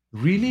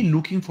 Really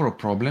looking for a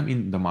problem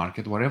in the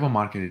market, whatever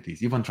market it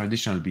is, even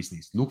traditional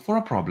business. Look for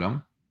a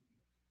problem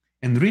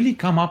and really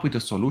come up with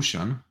a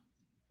solution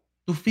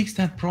to fix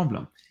that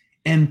problem.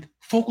 And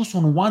focus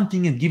on one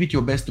thing and give it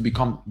your best to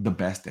become the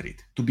best at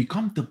it, to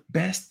become the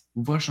best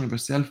version of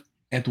yourself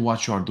at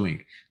what you are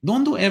doing.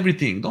 Don't do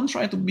everything. Don't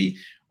try to be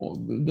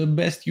the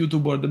best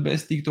YouTuber, the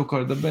best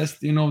TikToker, the best,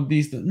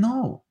 this.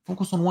 No,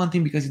 focus on one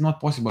thing, because it's not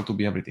possible to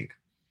be everything.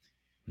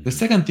 The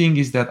second thing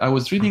is that I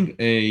was reading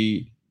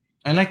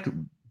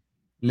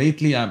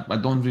lately, I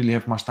don't really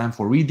have much time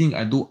for reading.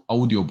 I do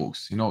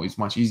audiobooks. It's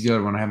much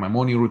easier when I have my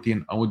morning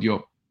routine,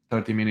 audio,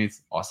 30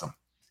 minutes, awesome.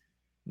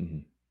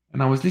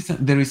 And I was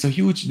listening. There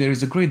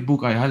is a great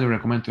book I highly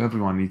recommend to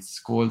everyone. It's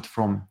called,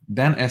 from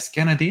Dan S.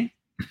 Kennedy.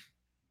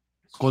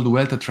 It's called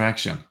Wealth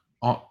Attraction.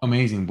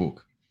 Amazing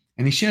book.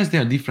 And he shares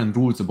there different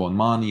rules about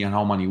money and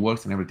how money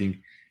works and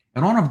everything.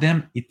 And one of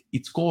them,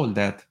 it's called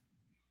that,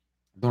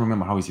 I don't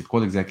remember how is it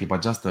called exactly,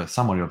 but just a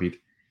summary of it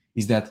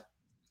is that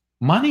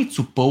money is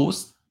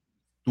supposed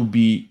to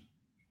be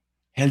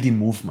held in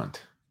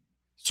movement.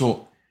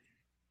 So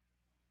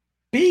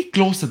pay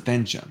close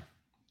attention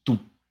to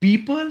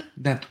people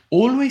that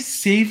always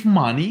save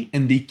money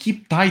and they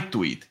keep tight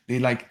to it. They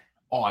like,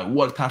 oh, I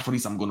worked hard for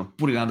this. I'm going to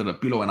put it under the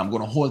pillow and I'm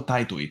going to hold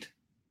tight to it.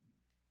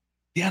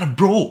 They are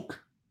broke.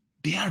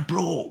 They are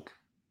broke.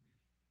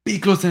 Pay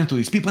close attention to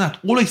these people that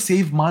always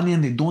save money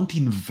and they don't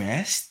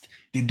invest.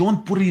 They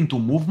don't put it into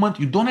movement.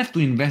 You don't have to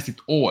invest it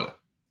all.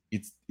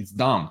 It's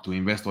dumb to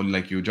invest all,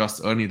 like you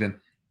just earn it and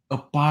a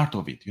part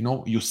of it.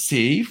 You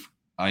save.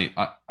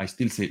 I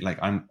still say, like,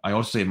 I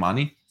also save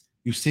money.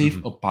 You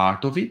save a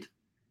part of it.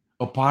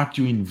 A part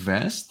you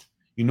invest.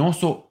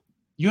 So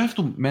you have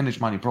to manage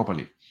money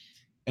properly.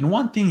 And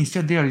one thing he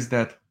said there is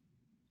that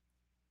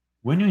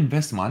when you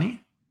invest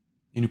money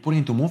and you put it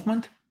into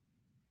movement,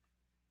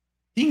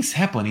 things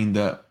happen in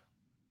the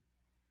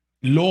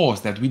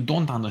laws that we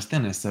don't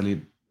understand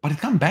necessarily, but it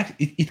comes back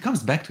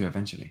to you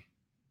eventually.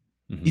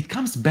 It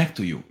comes back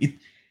to you.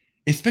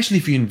 Especially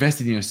if you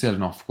invested in yourself,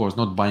 and of course,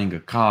 not buying a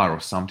car or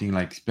something,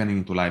 like spending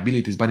into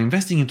liabilities, but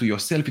investing into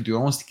yourself, into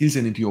your own skills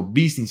and into your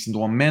business,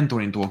 into a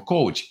mentor, into a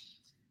coach.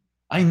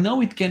 I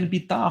know it can be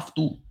tough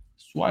to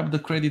swipe the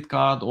credit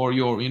card or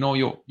your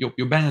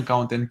bank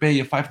account and pay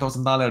a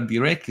 $5,000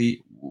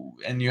 directly,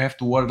 and you have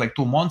to work like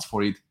 2 months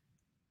for it.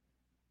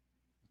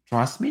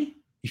 Trust me,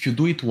 if you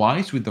do it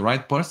wise with the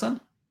right person,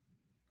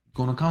 it's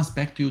gonna come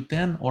back to you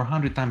 10 or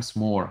 100 times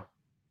more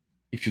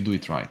if you do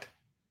it right.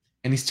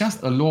 And it's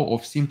just a law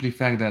of simple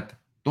fact that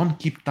don't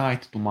keep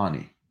tight to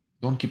money.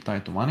 Don't keep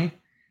tight to money,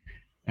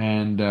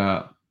 and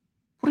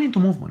put it into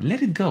movement.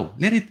 Let it go.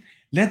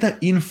 Let the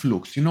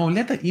influx,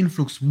 let the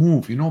influx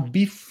move,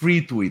 be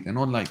free to it and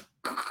not like,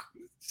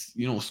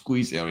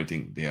 squeeze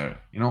everything there,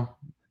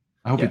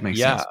 I hope it makes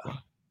sense.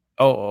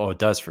 Oh, it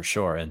does for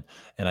sure. And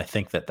I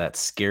think that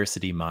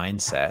scarcity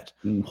mindset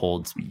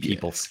holds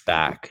people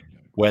back,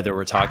 whether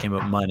we're talking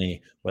about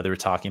money, whether we're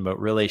talking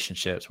about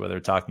relationships, whether we're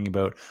talking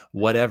about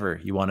whatever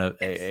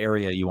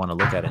area you want to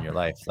look at in your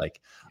life. Like,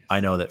 I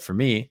know that for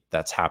me,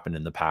 that's happened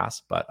in the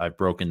past, but I've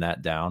broken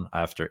that down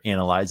after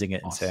analyzing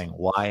it and saying,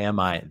 why am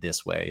I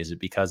this way? Is it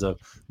because of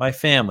my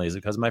family? Is it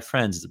because of my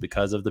friends? Is it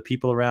because of the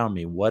people around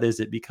me? What is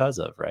it because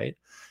of? Right.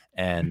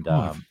 And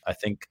I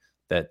think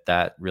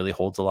that really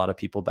holds a lot of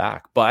people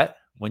back. But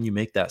when you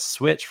make that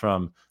switch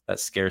from that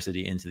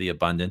scarcity into the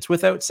abundance,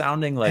 without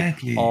sounding like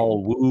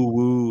all woo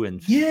woo and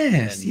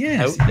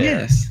out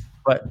there,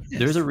 but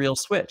there's a real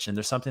switch, and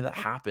there's something that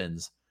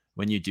happens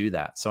when you do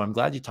that. So I'm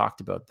glad you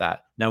talked about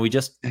that. Now, we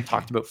just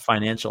talked about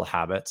financial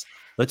habits.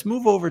 Let's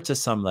move over to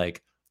some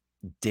like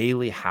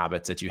daily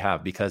habits that you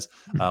have, because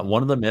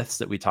one of the myths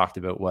that we talked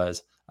about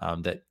was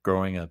that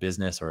growing a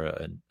business or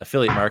an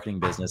affiliate marketing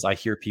business, I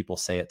hear people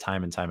say it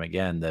time and time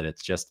again, that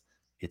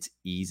it's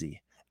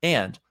easy.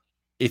 And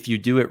if you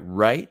do it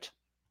right,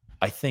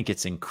 I think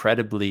it's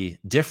incredibly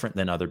different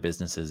than other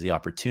businesses, the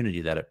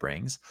opportunity that it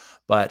brings.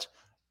 But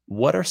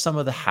what are some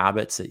of the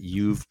habits that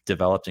you've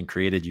developed and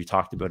created? You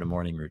talked about a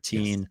morning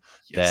routine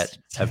that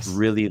have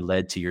really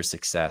led to your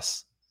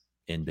success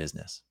in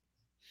business.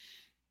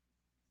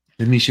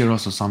 Let me share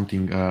also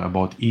something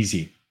about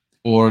easy,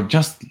 or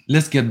just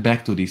let's get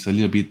back to this a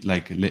little bit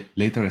like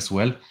later as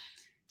well.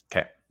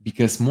 Okay.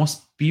 Because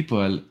most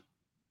people,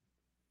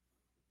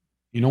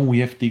 we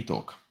have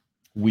TikTok,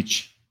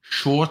 which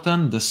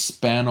shorten the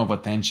span of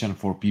attention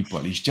for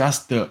people. It's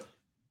just the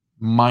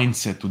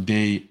mindset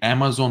today.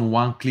 Amazon,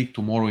 one click,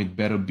 tomorrow it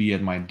better be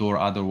at my door,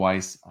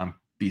 otherwise I'm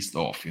pissed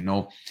off.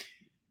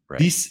 Right.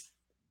 This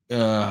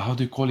how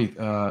do you call it,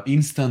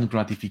 instant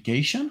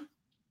gratification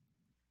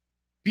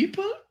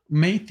people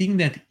may think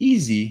that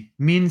easy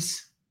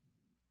means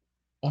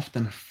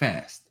often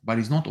fast, but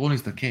it's not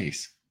always the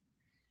case.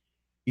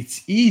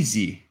 It's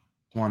easy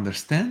to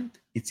understand.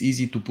 It's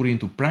easy to put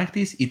into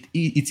practice.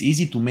 It's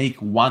easy to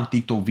make one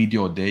TikTok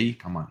video a day.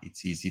 Come on,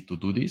 it's easy to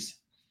do this.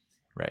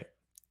 Right.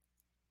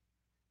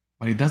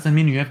 But it doesn't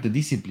mean you have the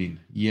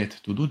discipline yet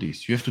to do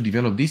this. You have to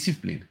develop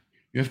discipline.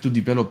 You have to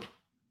develop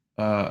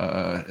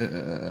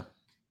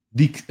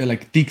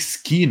thick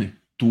skin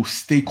to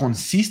stay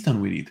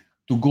consistent with it,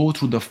 to go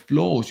through the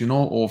flows,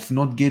 of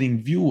not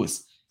getting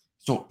views.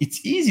 So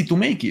it's easy to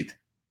make it.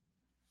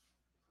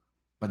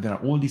 But there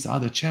are all these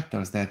other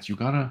chapters that you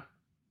gotta,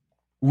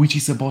 which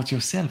is about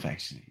yourself,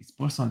 actually. It's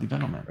personal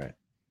development. Right.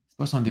 It's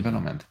personal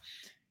development.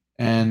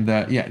 And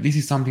this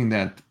is something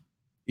that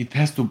it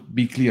has to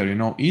be clear,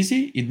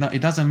 easy.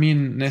 It doesn't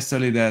mean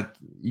necessarily that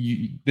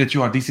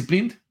you are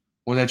disciplined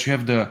or that you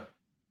have the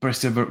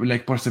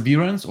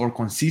perseverance or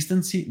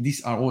consistency.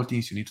 These are all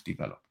things you need to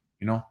develop,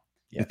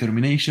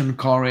 determination,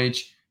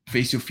 courage,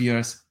 face your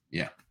fears.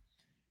 Yeah.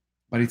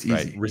 But it's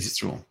easy. Right. It's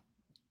true.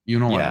 You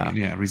know what I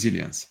mean? Yeah.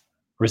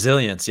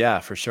 Resilience, yeah,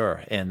 for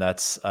sure. And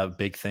that's a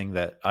big thing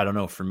that, I don't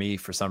know, for me,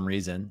 for some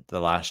reason, the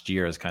last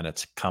year has kind of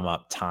come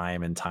up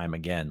time and time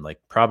again. Like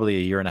probably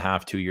a year and a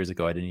half, 2 years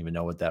ago, I didn't even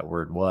know what that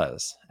word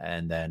was.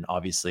 And then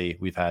obviously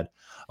we've had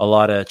a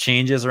lot of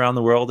changes around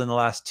the world in the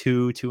last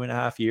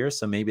 2.5 years.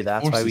 So maybe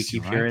that's why we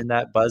keep hearing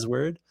that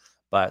buzzword,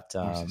 but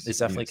it's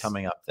definitely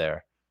coming up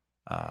there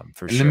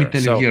for sure. Let me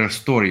tell you here a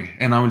story.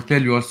 And I will tell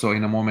you also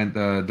in a moment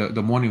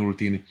the morning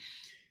routine.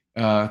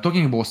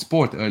 Talking about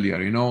sport earlier,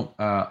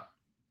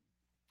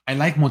 I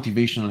like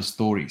motivational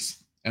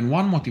stories. And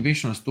one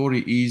motivational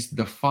story is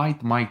the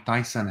fight Mike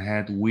Tyson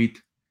had with,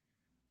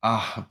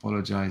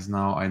 apologize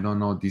now, I don't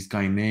know this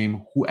guy's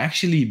name, who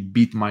actually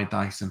beat Mike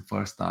Tyson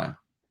first time.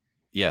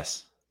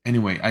 Yes.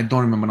 Anyway, I don't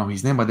remember now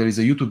his name, but there is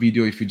a YouTube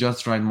video. If you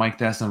just write Mike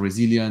Tyson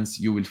resilience,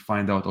 you will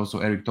find out. Also,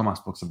 Eric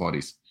Thomas talks about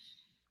this.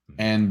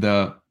 And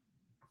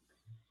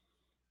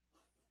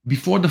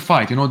before the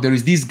fight, there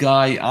is this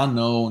guy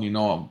unknown,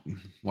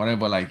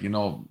 whatever,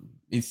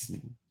 it's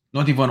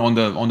not even on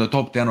the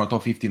top 10 or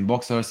top 15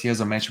 boxers. He has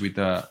a match with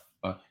a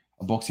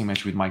boxing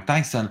match with Mike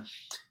Tyson,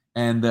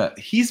 and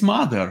his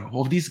mother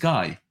of this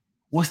guy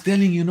was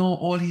telling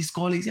all his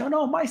colleagues,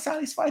 my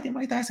son is fighting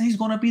Mike Tyson. He's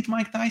gonna beat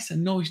Mike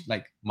Tyson. No, he's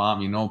like,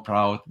 mom,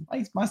 proud.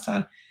 My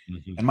son.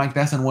 Mm-hmm. And Mike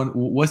Tyson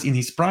was in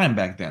his prime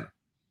back then.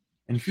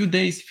 And a few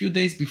days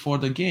before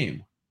the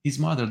game, his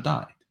mother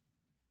died.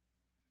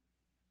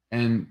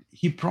 And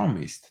he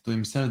promised to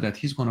himself that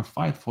he's gonna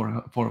fight for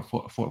her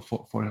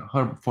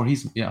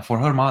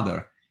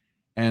mother,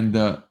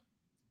 and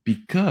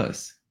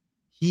because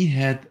he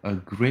had a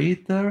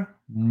greater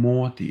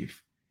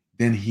motive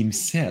than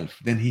himself,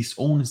 than his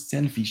own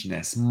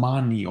selfishness,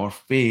 money or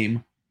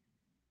fame,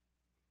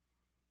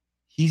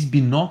 he's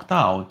been knocked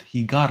out.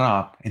 He got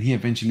up, and he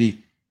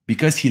eventually,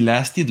 because he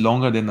lasted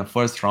longer than the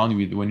first round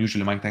when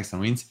usually Mike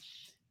Tyson wins,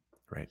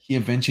 right? He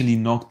eventually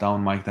knocked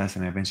down Mike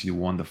Tyson and eventually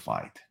won the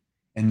fight.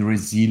 And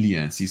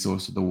resilience is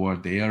also the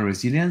word there.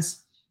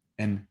 Resilience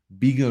and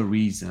bigger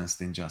reasons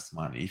than just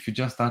money. If you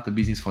just start a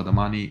business for the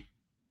money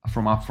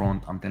from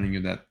upfront, I'm telling you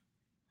that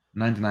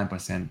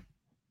 99%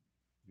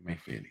 you may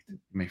fail it. You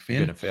may fail.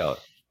 You're gonna fail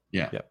it.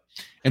 Yeah.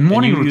 And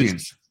morning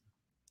routines.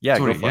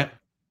 Go for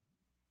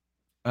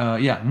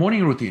it.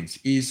 Morning routines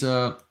is.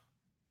 There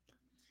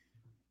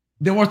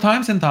were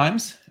times and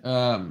times.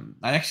 I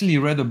actually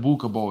read a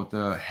book about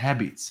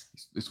habits.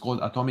 It's called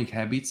Atomic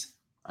Habits.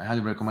 I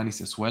highly recommend it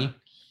as well.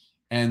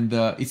 And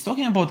it's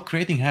talking about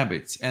creating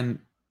habits. And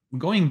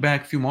going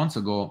back a few months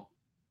ago,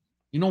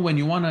 when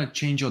you want to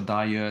change your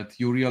diet,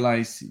 you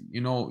realize,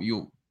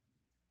 you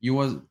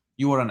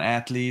were an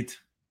athlete.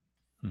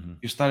 Mm-hmm.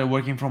 You started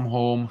working from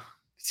home,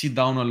 sit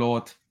down a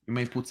lot. You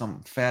may put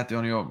some fat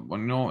on your,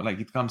 like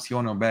it comes here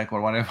on your back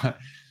or whatever.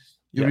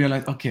 You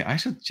realize, okay, I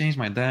should change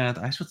my diet.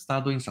 I should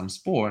start doing some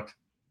sport.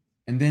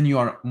 And then you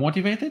are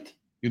motivated.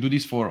 You do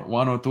this for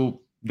 1 or 2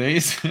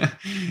 days.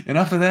 And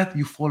after that,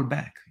 you fall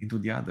back into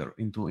the other,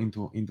 into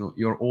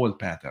your old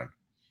pattern.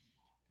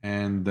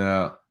 And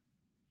I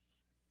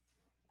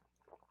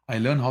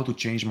learned how to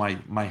change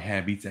my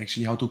habits,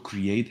 actually how to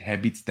create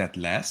habits that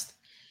last.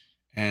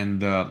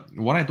 And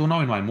what I do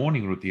now in my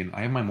morning routine,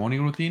 I have my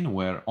morning routine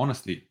where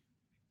honestly,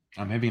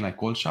 I'm having like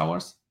cold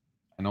showers.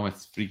 I know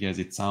it's freaky as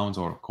it sounds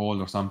or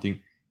cold or something.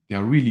 They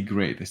are really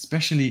great,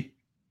 especially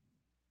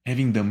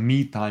having the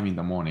me time in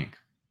the morning.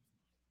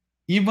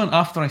 Even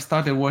after I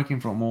started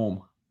working from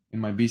home in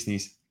my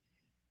business,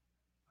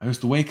 I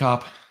used to wake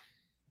up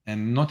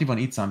and not even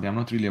eat something. I'm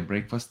not really a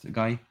breakfast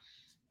guy.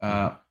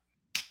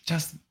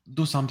 Just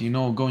do something,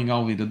 going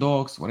out with the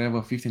dogs,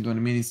 whatever, 15, 20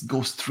 minutes,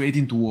 go straight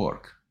into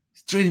work.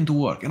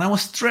 And I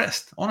was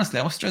stressed. Honestly,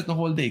 I was stressed the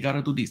whole day.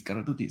 Gotta do this,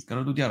 gotta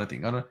do the other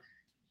thing.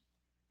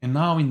 And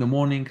now in the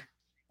morning,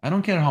 I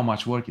don't care how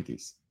much work it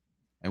is.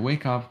 I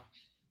wake up,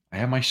 I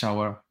have my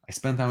shower, I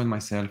spend time with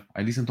myself,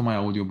 I listen to my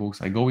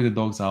audiobooks, I go with the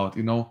dogs out,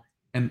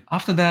 and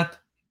after that,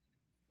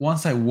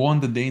 once I won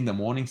the day in the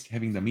mornings,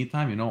 having the me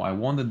time, I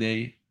won the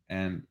day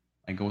and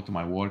I go to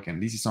my work,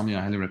 and this is something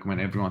I highly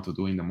recommend everyone to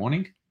do in the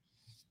morning.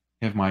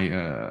 Have my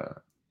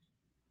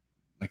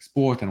like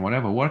sport and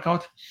whatever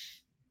workout,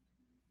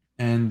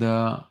 and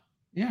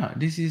yeah,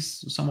 this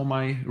is some of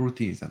my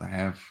routines that I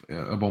have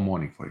about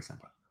morning, for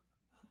example.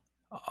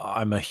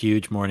 I'm a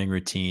huge morning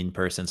routine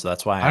person, so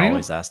that's why I Are you?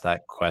 always ask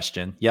that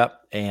question. Yep.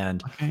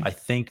 And Okay. I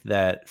think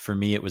that for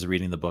me, it was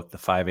reading the book, The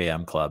 5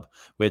 a.m. Club,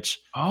 which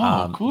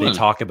Oh, they cool.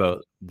 talk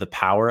about the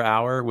power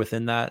hour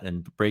within that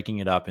and breaking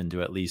it up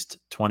into at least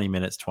 20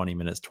 minutes, 20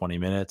 minutes, 20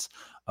 minutes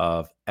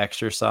of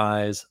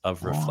exercise,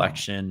 of Wow.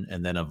 reflection,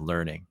 and then of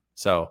learning.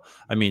 So,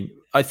 I mean,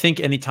 I think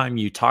anytime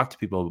you talk to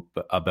people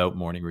about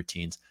morning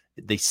routines,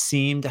 they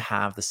seem to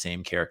have the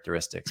same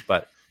characteristics,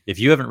 but if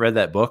you haven't read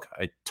that book,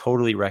 I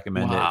totally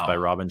recommend it. It's by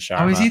Wow. Robin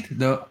How is Sharma. it?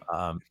 The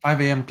Um,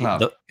 5 a.m. club.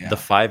 the Yeah.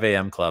 5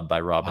 a.m. Club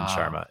by Robin Wow.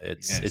 Sharma.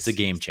 It's a Yes.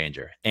 game Yes.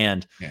 changer.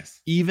 And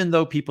Yes. even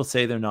though people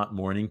say they're not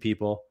morning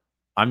people,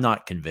 I'm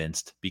not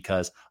convinced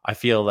because I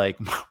feel like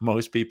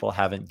most people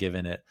haven't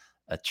given it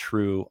a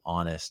true,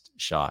 honest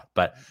shot.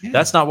 But Yeah.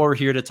 that's not what we're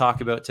here to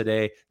talk about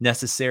today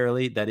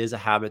necessarily. That is a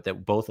habit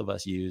that both of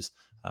us use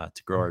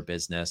to grow our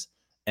business.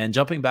 And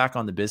jumping back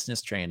on the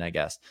business train, I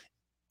guess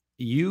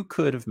you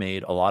could have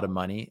made a lot of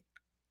money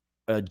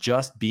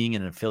just being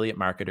an affiliate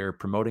marketer,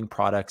 promoting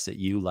products that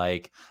you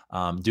like,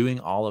 doing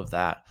all of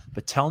that.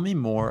 But tell me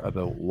more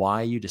about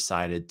why you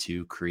decided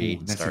to create Oh,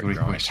 and that's a start great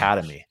your own question.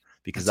 academy,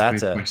 because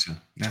That's a that's great a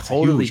question. That's a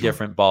totally huge one.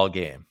 different ball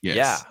game. Yeah,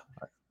 Yes.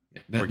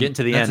 we're getting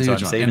to the That's end, a so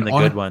huge I'm one. saving the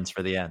good ones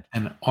for the end.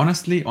 And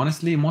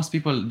honestly, most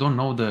people don't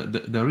know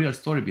the real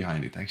story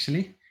behind it,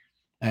 actually.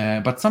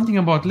 But something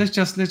about let's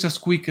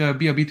just quick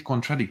be a bit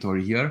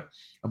contradictory here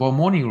about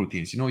morning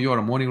routines. You're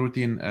a morning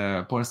routine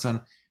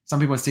person. Some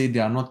people say they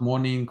are not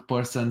morning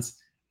persons.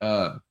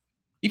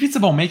 If it's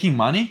about making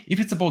money, if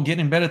it's about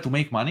getting better to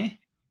make money,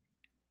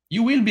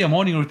 you will be a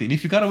morning routine.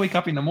 If you gotta wake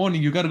up in the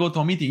morning, you gotta go to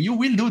a meeting, you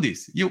will do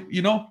this.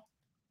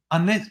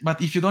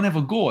 But if you don't have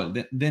a goal,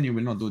 then you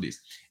will not do this.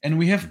 And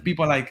we have Mhm.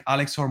 people like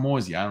Alex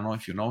Hormozy. I don't know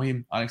if you know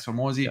him. Alex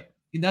Hormozy. Yep.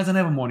 He doesn't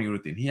have a morning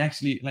routine. He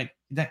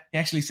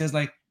actually says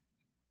like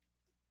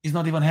it's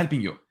not even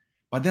helping you.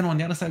 But then on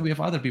the other side, we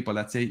have other people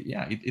that say,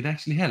 yeah, it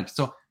actually helps.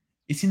 So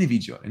it's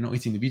individual.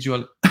 It's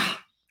individual.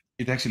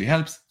 It actually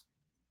helps.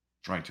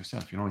 Try it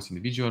yourself. It's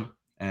individual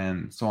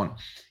and so on.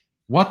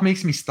 What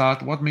made me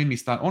start?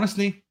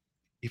 Honestly,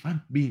 if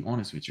I'm being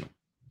honest with you,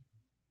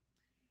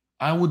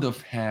 I would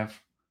have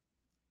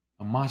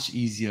a much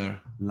easier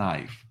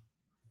life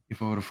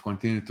if I would have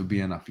continued to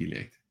be an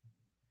affiliate.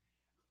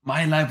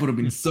 My life would have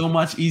been Hmm. so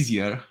much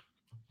easier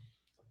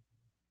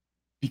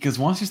because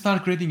once you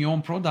start creating your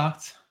own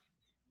products,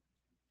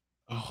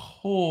 a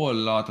whole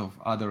lot of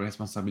other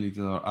responsibilities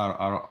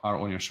are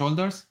on your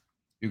shoulders.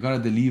 You gotta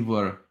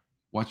deliver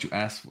what you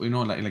ask for,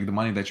 like the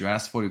money that you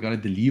ask for, you gotta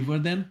deliver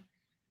them.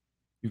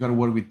 You gotta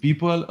work with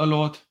people a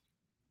lot.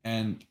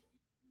 And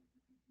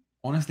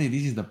honestly,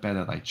 this is the path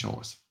that I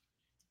chose.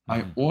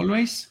 I Hmm.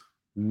 always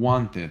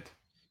wanted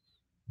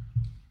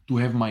to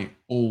have my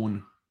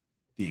own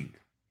thing.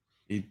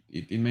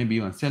 It may be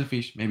even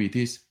selfish, maybe it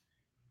is.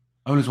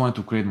 I always wanted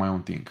to create my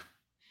own thing.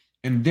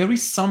 And there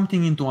is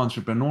something into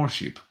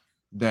entrepreneurship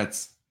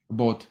that's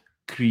about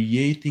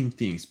creating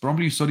things.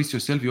 Probably you saw this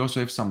yourself. You also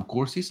have some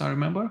courses, I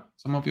remember,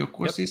 some of your Yep.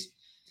 courses.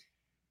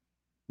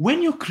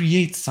 When you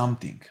create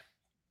something,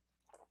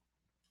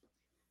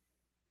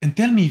 and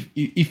tell me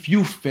if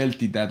you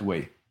felt it that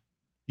way,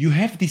 you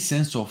have this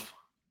sense of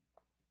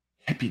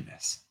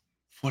happiness,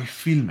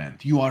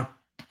 fulfillment. You are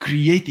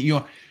creating,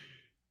 you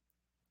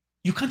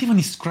can't even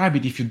describe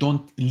it if you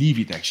don't live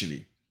it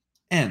actually.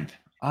 And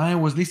I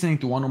was listening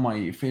to one of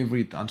my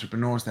favorite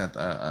entrepreneurs that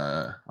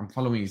I'm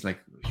following, is like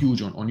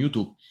huge on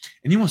YouTube,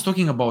 and he was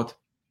talking about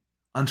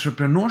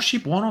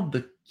entrepreneurship. One of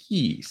the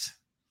keys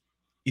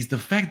is the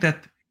fact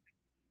that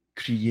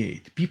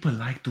create people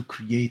like to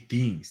create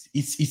things.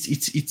 It's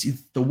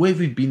the way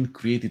we've been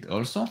created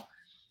also,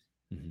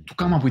 Hmm. to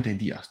come up with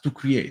ideas, to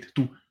create,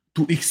 to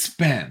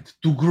expand,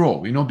 to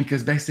grow,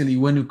 because basically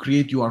when you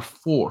create, you are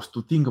forced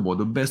to think about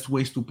the best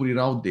ways to put it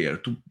out there,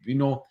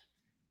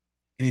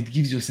 and it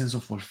gives you a sense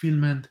of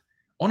fulfillment.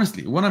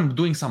 Honestly, when I'm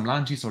doing some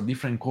lunches or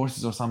different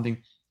courses or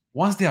something,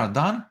 once they are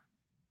done,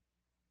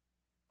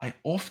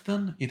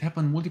 it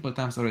happened multiple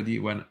times already,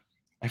 when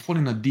I fall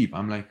in a deep,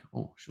 I'm like,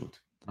 oh shoot,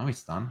 now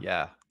it's done.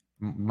 Yeah.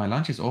 My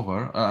lunch is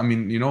over. I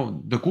mean,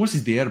 the course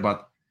is there,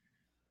 but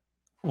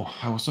oh,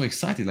 I was so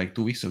excited like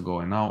 2 weeks ago,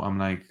 and now I'm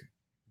like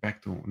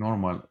back to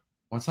normal.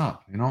 What's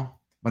up,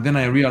 But then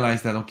I Hmm.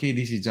 realized that okay,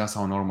 this is just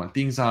how normal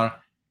things are.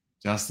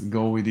 Just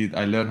go with it.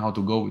 I learned how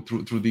to go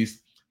through this,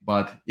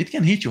 but it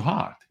can hit you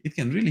hard. It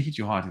can really hit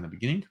you hard in the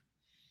beginning.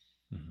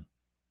 Hmm.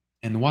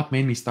 And what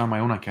made me start my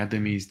own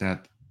academy is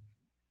that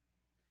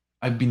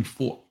I've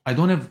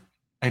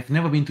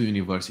never been to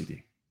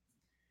university.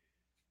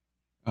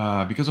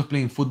 Because of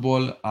playing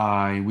football,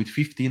 with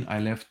 15 I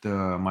left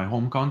my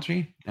home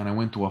country and I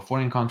went to a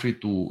foreign country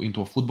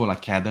into a football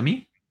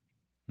academy.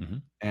 Hmm.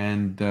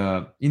 And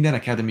in that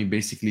academy,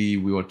 basically,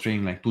 we were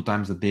training like 2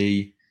 times a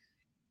day,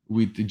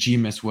 with the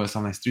gym as well,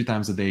 sometimes 3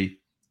 times a day.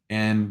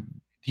 And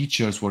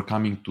teachers were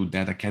coming to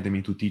that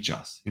academy to teach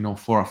us,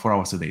 4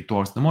 hours a day, 2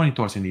 hours in the morning,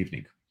 2 hours in the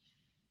evening.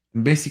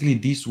 And basically,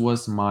 this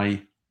was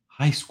my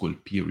high school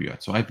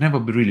period. So I've never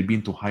really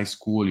been to high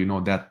school,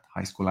 that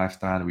high school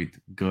lifestyle with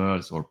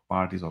girls or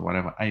parties or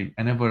whatever. I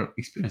never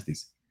experienced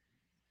this.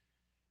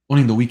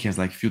 Only in the weekends,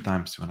 like a few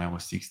times when I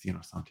was 16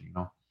 or something.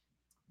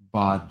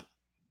 But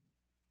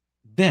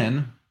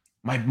then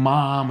my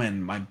mom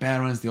and my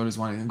parents, they always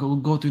wanted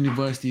to go to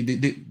university.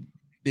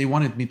 They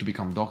wanted me to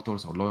become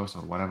doctors or lawyers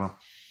or whatever.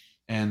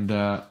 And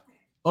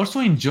also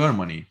in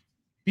Germany,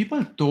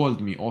 people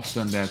told me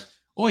often that,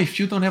 oh, if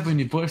you don't have a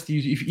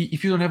university,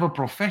 if you don't have a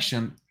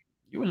profession,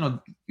 you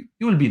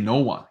will be no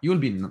one. You will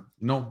be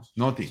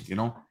nothing.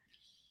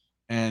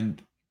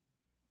 And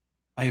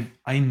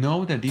I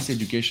know that this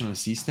educational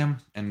system,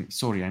 and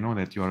sorry, I know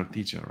that you are a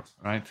teacher,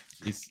 right?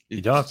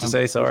 You don't have to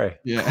say sorry.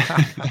 Yeah.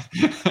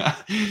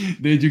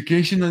 The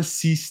educational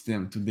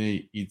system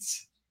today,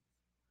 it's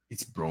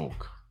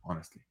broke,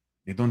 honestly.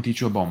 They don't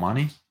teach you about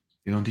money.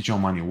 They don't teach you how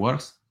money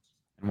works.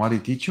 And what they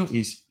teach you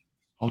is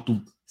how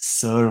to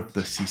serve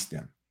the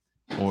system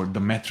or the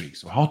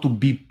metrics or how to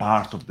be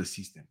part of the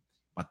system.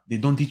 But they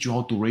don't teach you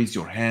how to raise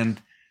your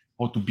hand,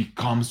 how to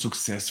become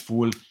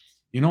successful.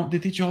 They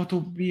teach you how to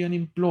be an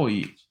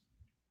employee.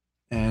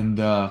 And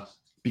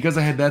because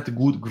I had that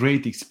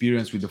great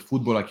experience with the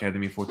football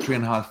academy for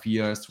 3.5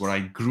 years, where I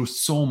grew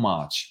so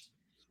much,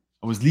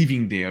 I was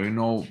living there,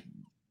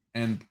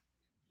 and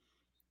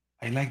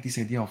I like this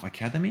idea of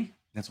academy.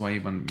 That's why I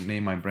even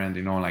name my brand,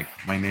 like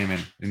my name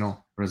and,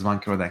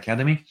 Razvan Chirodea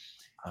Academy.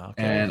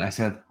 Okay. And I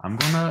said, I'm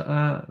going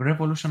to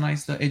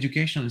revolutionize the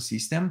educational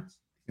system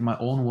in my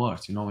own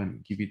words,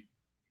 and give it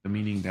the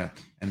meaning that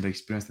and the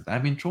experience that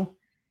I've been through,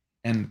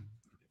 and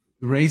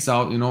raise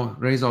out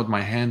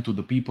my hand to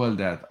the people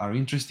that are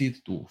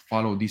interested to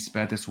follow this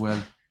path as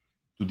well,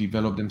 to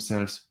develop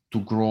themselves,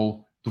 to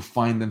grow, to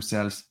find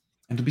themselves,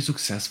 and to be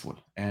successful.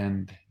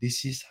 And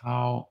this is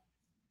how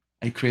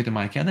I created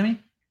my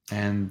academy,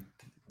 and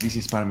this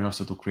inspired me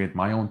also to create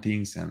my own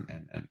things and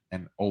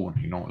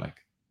own, like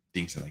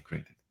things that I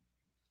created.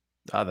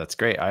 Oh, that's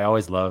great. I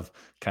always love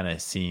kind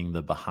of seeing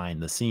the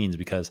behind the scenes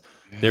because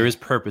there is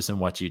purpose in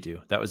what you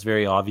do. That was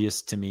very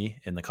obvious to me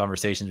in the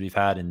conversations we've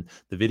had and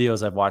the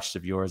videos I've watched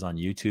of yours on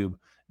YouTube.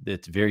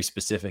 It's very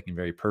specific and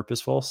very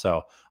purposeful.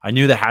 So I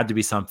knew there had to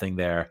be something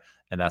there.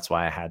 And that's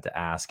why I had to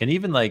ask. And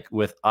even like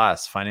with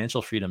us,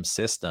 financial freedom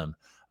system,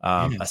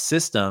 a Yes.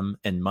 system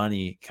and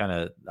money kind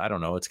of, I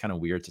don't know, it's kind of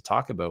weird to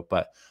talk about,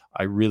 but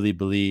I really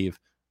believe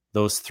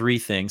those three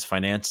things,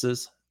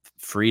 finances,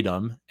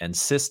 freedom, and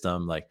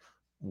system, like,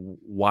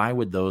 why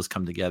would those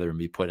come together and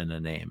be put in a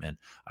name? And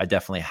I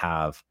definitely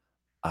have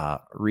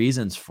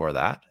reasons for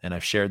that. And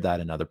I've shared that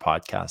in other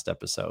podcast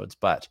episodes,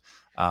 but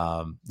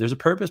there's a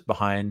purpose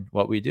behind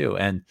what we do.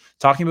 And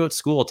talking about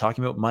school,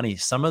 talking about money,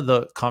 some of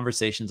the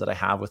conversations that I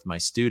have with my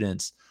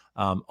students,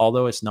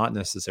 although it's not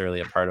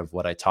necessarily a part of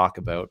what I talk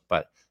about,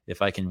 but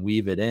if I can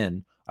weave it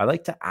in, I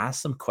like to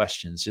ask them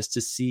questions just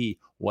to see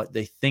what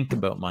they think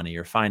about money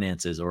or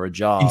finances or a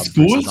job. In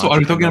school? So are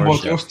you talking about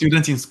entrepreneurship. your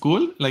students in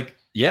school? Like,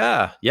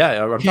 Yeah.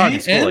 I'm talking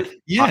school. and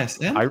Like, yes,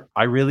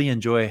 I really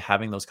enjoy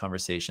having those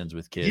conversations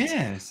with kids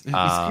yes,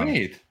 it's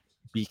great.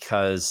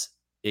 because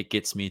it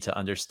gets me to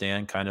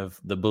understand kind of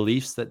the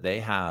beliefs that they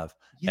have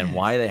and Yes,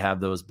 why they have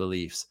those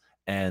beliefs,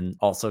 and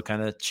also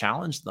kind of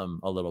challenge them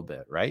a little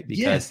bit, right? Because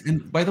yes.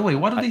 And by the way,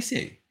 what do I, they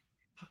say?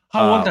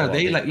 How old are well,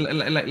 they?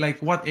 Like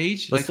what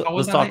age? Like how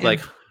let's old are talk they?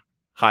 And like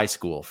high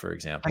school, for high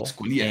example.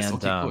 school. Yes.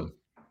 And Okay. Cool.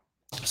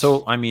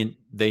 so, I mean,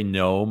 they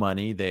know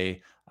money.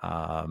 They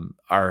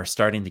are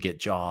starting to get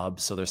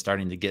jobs. So they're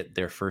starting to get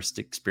their first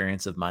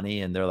experience of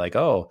money. And they're like,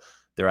 oh,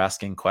 they're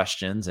asking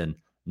questions. And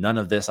none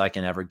of this I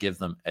can ever give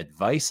them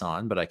advice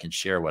on, but I can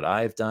share what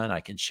I've done.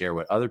 I can share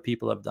what other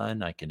people have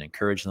done. I can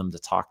encourage them to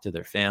talk to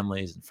their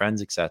families and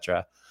friends,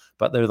 etc.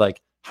 But they're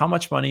like, how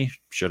much money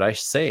should I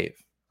save?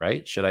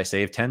 Right? Should I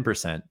save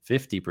 10%,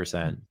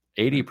 50%,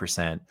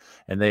 80%?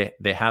 And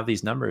they have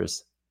these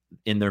numbers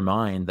in their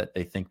mind that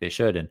they think they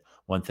should. And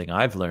one thing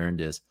I've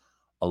learned is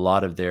a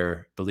lot of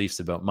their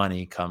beliefs about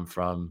money come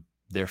from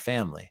their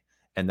family.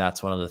 And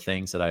that's one of the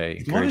things that I It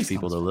encourage always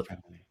people comes to from look.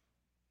 family.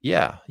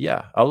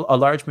 Yeah. A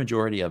large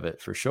majority of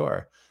it for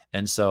sure.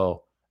 And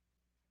so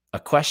a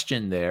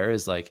question there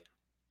is like,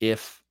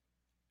 if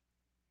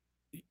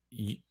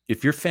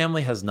if your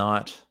family has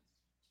not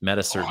met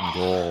a certain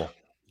goal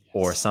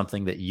or Yes.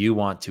 something that you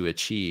want to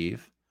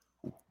achieve,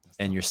 That's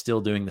and tough. you're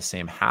still doing the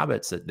same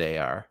habits that they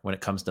are when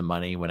it comes to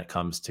money, when it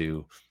comes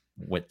to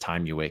what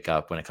time you wake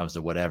up, when it comes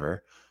to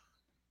whatever,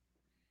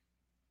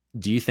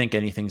 do you think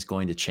anything's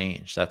going to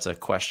change? That's a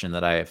question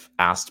that I've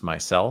asked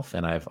myself,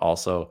 and I've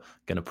also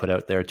going to put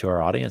out there to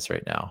our audience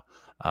right now.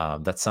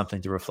 That's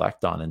something to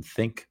reflect on and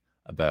think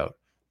about.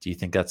 Do you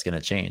think that's going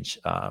to change?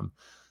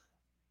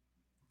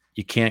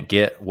 You can't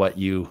get what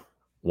you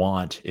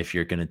want if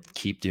you're going to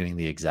keep doing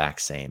the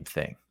exact same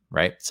thing,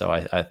 right?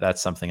 So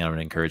that's something I'm going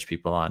to encourage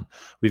people on.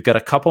 We've got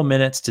a couple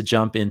minutes to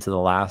jump into the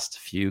last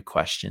few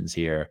questions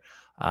here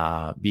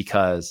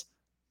because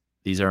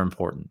these are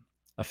important.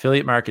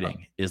 Affiliate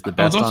marketing is the I would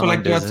best also online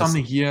like to add business.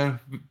 something here,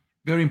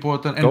 very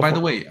important. And Go by for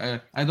the it.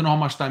 way, I don't know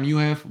how much time you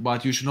have,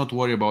 but you should not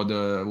worry about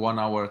the 1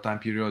 hour time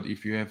period.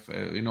 If you have,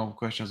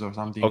 questions or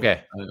something,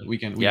 Okay. we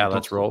Yeah, can talk.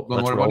 let's So roll. don't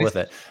Let's worry about roll this.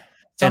 with it.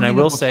 And I Something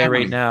will about say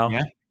right family. now,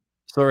 Yeah.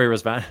 sorry,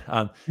 Razvan.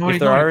 No If worries, there no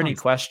worries, are no any worries.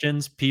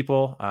 questions,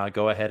 people,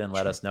 go ahead and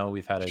let Sure, us know.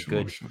 We've had a sure,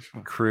 good sure,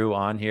 sure. crew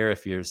on here.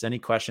 If there's any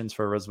questions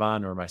for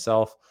Razvan or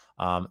myself,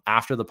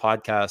 after the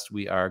podcast,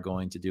 we are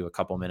going to do a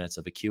couple minutes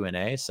of a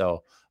Q&A.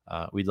 So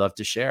we'd love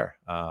to share.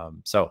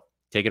 So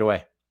take it away.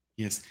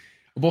 Yes.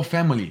 About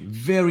family,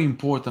 very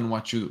important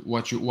what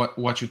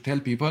you tell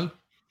people.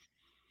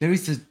 There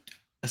is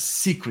a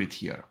secret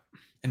here,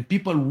 and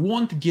people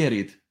won't get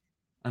it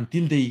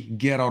until they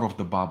get out of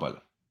the bubble.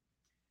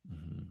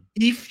 Mhm.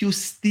 If you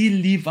still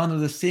live under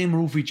the same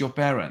roof with your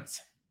parents,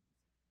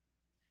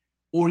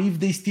 or if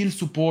they still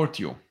support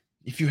you,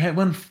 if you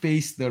haven't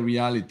faced the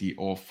reality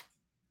of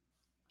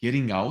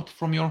getting out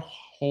from your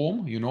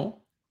home,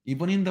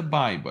 even in the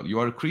Bible, you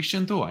are a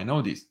Christian too, I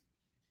know this.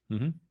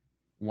 Mhm.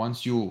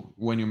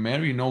 When you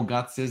marry,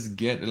 God says,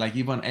 get, like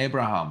even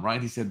Abraham, right?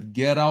 He said,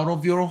 get out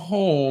of your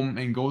home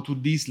and go to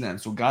this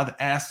land. So God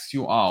asks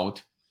you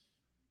out.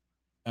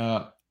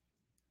 Uh,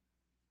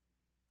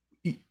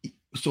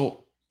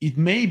 so it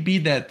may be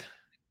that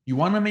you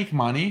want to make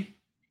money,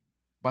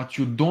 but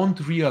you don't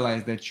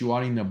realize that you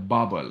are in a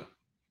bubble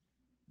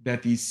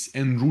that is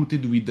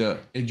enrooted with the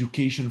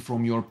education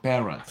from your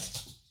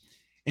parents.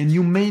 And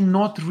you may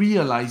not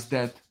realize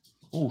that,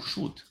 oh,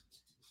 shoot,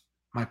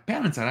 my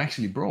parents are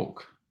actually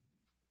broke.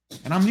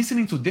 And I'm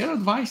listening to their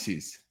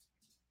advices.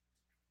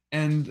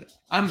 And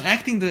I'm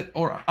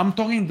I'm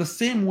talking the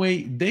same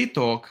way they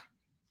talk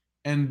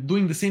and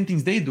doing the same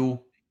things they do.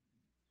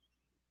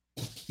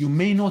 You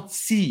may not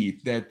see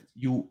it that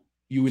you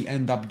will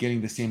end up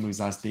getting the same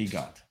results they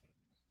got.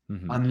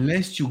 Mhm.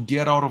 Unless you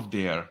get out of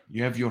there,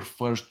 you have your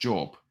first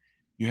job,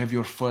 you have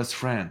your first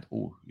friend.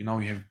 Oh, you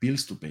have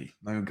bills to pay.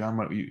 Now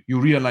you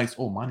realize,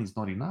 oh, money is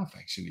not enough.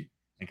 Actually,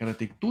 I gotta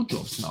take 2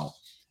 jobs now.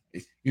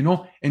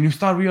 And you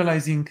start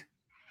realizing,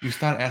 you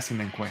start asking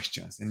them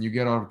questions, and you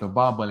get out of the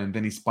bubble, and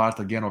then it's part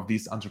again of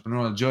this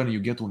entrepreneurial journey.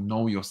 You get to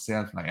know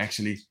yourself. Like,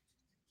 actually,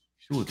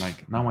 shoot,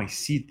 like now I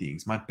see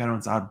things. My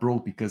parents are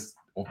broke because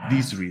of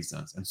these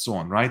reasons, and so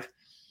on. Right? Mhm.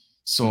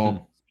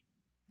 So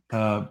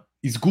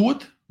it's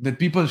good that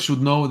people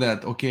should know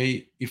that,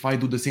 okay, if I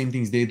do the same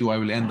things they do, I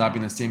will end up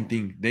in the same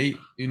thing they,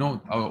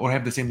 or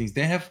have the same things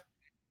they have.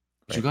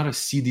 But you Right. gotta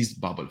see this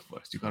bubble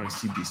first. You gotta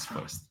see this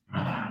first.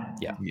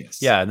 Yeah.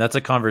 Yes. Yeah. And that's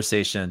a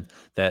conversation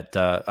that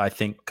I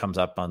think comes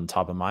up on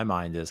top of my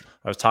mind is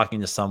I was talking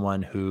to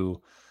someone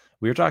who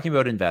we were talking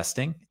about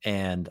investing.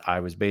 And I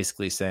was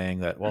basically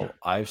saying that, well,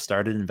 I've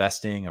started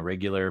investing a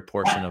regular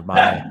portion of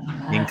my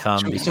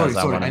income Sorry, because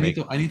I sorry. want to make.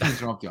 I need to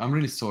interrupt you. I'm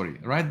really sorry.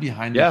 Right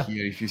behind me Yeah.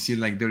 here, if you see,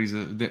 like, there is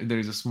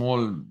a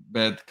small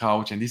bed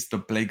couch, and this is the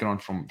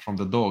playground from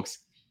the dogs.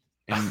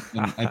 And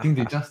I think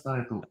they just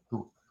started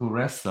to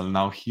wrestle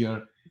now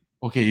here.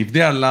 Okay, if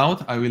they are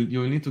loud, you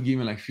will need to give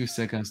me like a few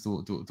seconds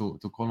to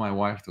call my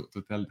wife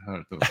to tell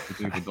her to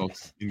take the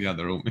dogs in the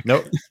other room.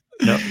 No,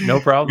 no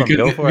problem.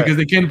 Go for Because it.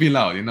 they can be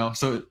loud,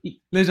 So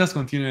let's just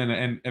continue,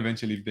 and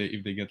eventually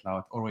if they get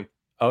loud. All right.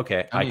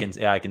 Okay. I mean,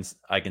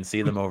 I can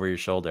see them over your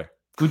shoulder.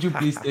 could you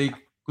please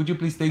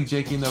take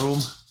Jake in the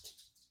room?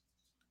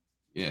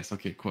 Yes.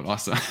 Okay. Cool.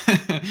 Awesome.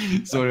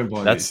 Sorry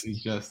about this. That's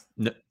It's just,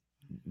 no,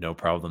 no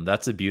problem.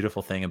 That's a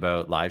beautiful thing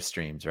about live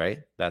streams, right?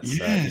 That's you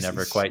yes.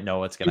 never quite know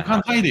what's going You to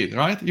can't happen. hide it,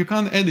 right? You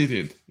can't edit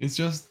it. It's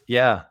just,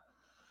 Yeah.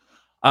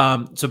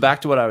 So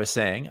back to what I was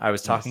saying, I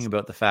was talking yes.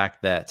 about the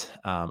fact that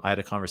I had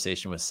a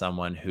conversation with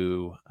someone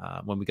who,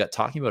 when we got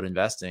talking about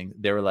investing,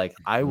 they were like,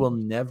 "I will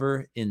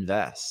never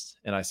invest,"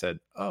 and I said,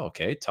 "Oh,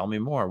 okay. Tell me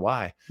more.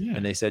 Why?" Yeah.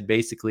 And they said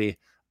basically,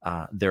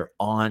 their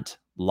aunt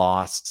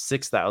lost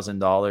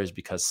 $6,000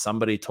 because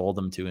somebody told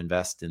them to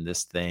invest in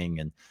this thing,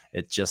 and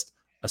it's just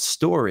a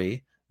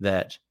story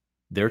that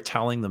they're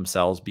telling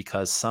themselves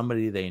because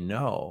somebody they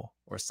know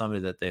or somebody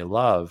that they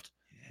loved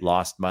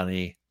lost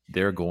money.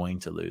 They're going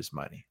to lose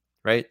money.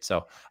 Right.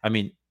 So, I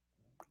mean,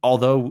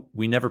 although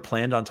we never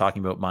planned on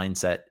talking about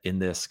mindset in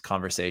this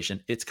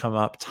conversation, it's come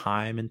up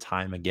time and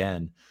time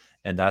again.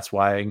 And that's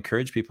why I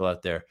encourage people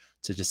out there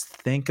to just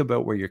think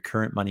about where your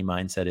current money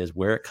mindset is,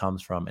 where it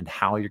comes from, and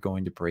how you're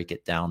going to break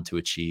it down to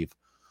achieve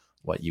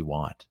what you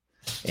want.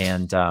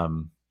 And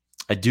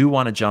I do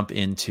want to jump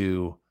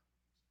into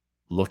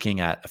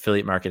looking at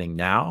affiliate marketing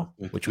now,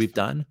 which we've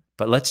done,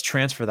 but let's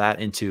transfer that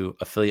into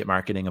affiliate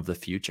marketing of the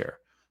future.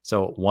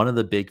 So one of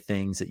the big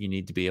things that you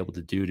need to be able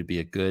to do to be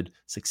a good,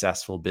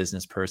 successful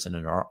business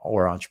person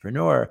or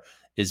entrepreneur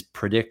is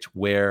predict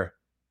where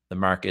the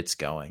market's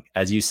going.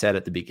 As you said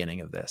at the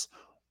beginning of this,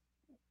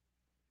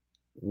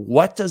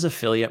 what does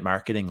affiliate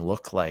marketing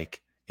look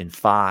like in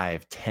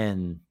 5,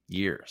 10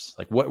 years?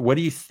 Like what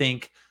do you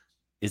think?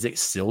 Is it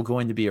still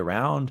going to be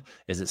around?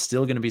 Is it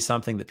still going to be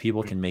something that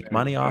people can make Very,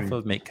 money off very,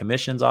 of, make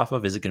commissions off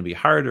of? Is it going to be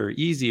harder,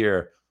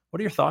 easier? What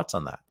are your thoughts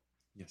on that?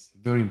 yes,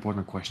 very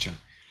important question.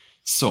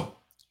 So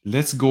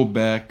let's go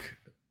back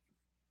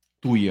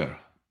 2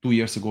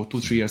 years ago,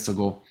 3 years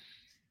ago.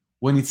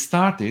 When it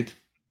started,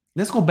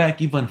 let's go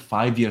back even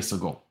 5 years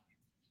ago,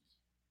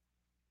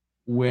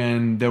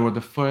 when there were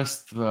the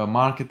first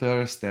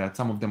marketers. That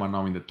some of them are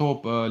now in the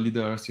top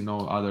leaders,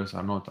 others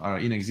are not, are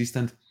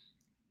inexistent.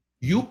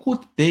 You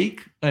could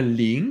take a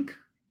link,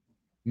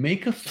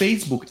 make a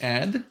Facebook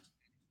ad,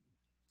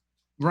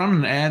 run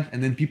an ad,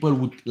 and then people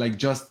would like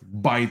just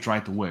buy it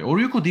right away. Or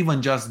you could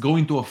even just go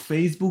into a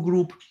Facebook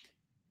group,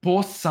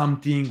 post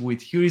something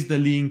with here is the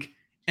link,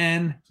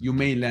 and you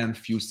may land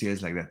few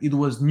sales like that. It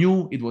was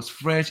new, it was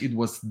fresh, it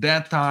was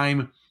that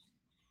time,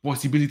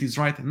 possibilities,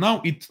 right?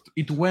 Now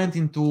it went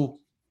into,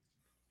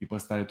 people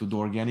started to do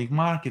organic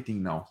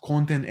marketing now,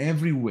 content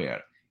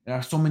everywhere. There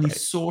are so many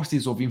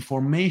sources of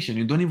information.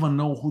 You don't even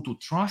know who to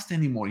trust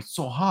anymore. It's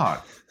so hard.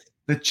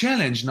 The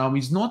challenge now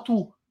is not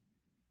to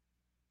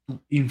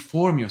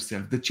inform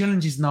yourself. The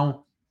challenge is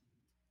now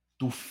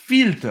to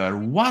filter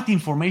what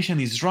information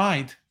is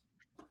right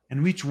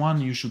and which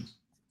one you should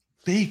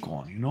take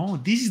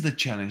on. This is the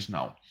challenge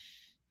now,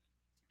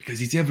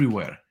 because it's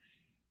everywhere.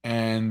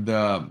 And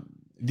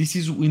this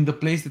is in the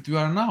place that we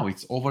are now.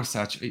 It's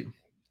oversaturated.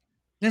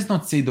 Let's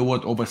not say the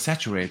word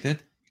oversaturated.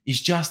 It's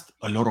just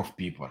a lot of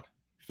people.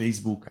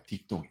 Facebook,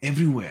 TikTok,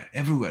 everywhere.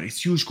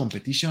 It's huge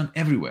competition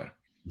everywhere.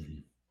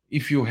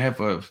 If you have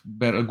a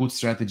good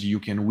strategy, you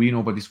can win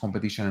over this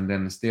competition and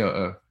then stay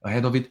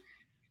ahead of it.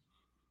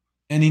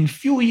 And in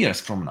few years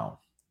from now,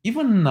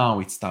 even now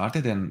it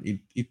started, and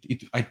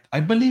I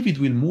believe it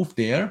will move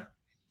there,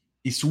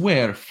 is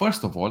where,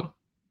 first of all,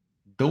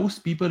 those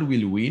people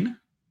will win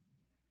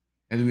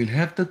and will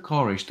have the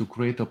courage to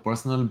create a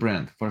personal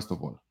brand, first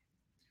of all.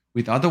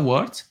 With other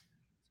words,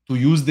 to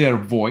use their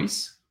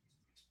voice,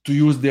 to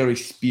use their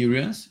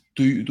experience,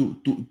 to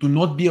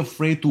not be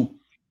afraid to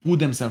put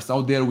themselves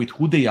out there with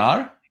who they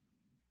are.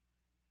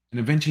 And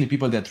eventually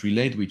people that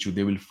relate with you,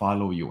 they will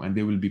follow you and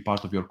they will be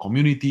part of your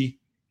community.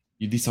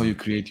 This is how you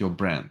create your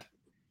brand.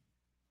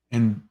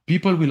 And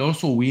people will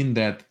also win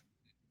that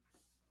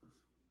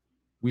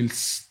will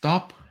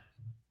stop,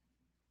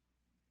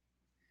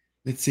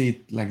 let's say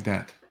it like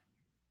that.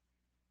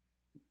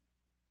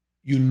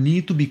 You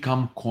need to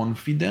become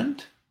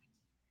confident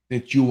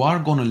that you are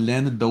going to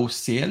land those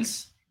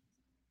sales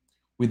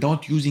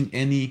without using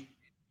any,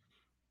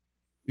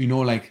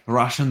 like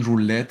Russian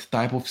roulette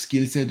type of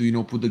skill set.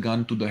 Put the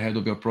gun to the head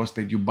of your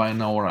prospect, you buy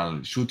now or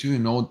I'll shoot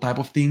you, type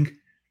of thing.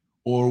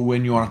 Or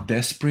when you are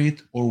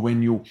desperate, or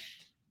when you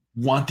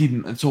want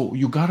it. So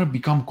you got to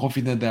become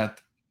confident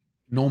that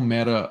no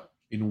matter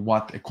in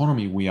what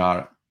economy we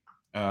are,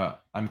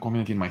 I'm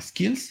confident in my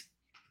skills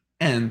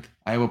and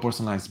I have a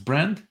personalized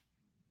brand.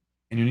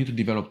 And you need to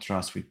develop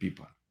trust with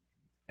people.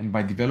 And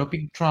by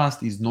developing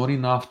trust is not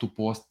enough to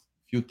post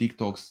few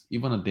TikToks,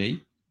 even a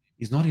day,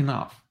 is not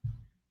enough.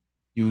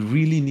 You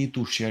really need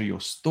to share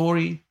your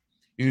story.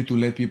 You need to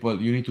let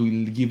people, you need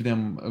to give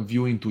them a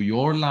view into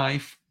your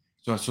life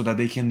so that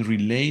they can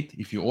relate.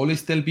 If you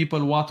always tell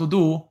people what to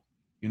do,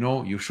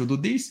 you should do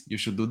this, you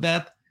should do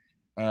that,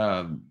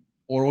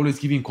 or always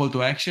giving call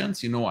to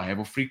actions, I have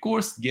a free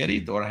course, get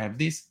it, or I have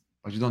this,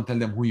 but you don't tell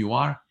them who you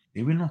are,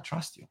 they will not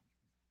trust you.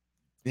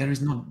 There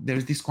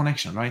is this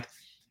connection, right?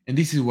 And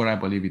this is where I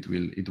believe it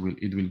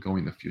will go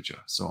in the future.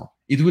 So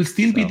it will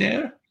still be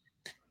there.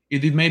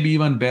 It may be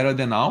even better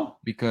than now,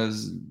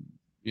 because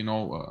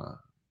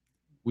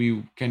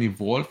we can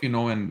evolve,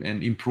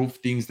 and improve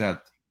things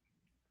that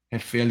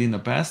have failed in the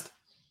past.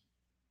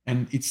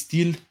 And it's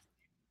still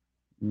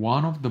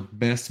one of the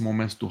best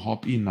moments to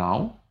hop in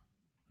now.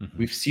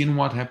 We've seen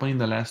what happened in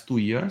the last 2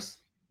 years.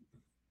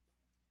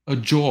 A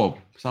job,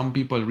 some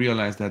people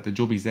realize that the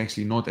job is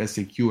actually not as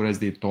secure as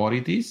they thought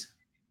it is.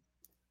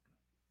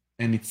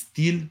 And it's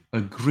still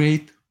a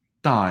great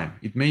time.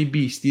 It may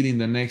be still in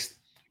the next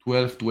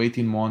 12 to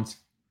 18 months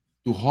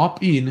to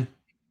hop in,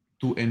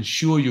 to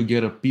ensure you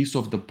get a piece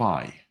of the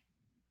pie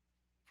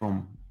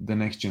from the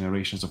next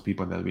generations of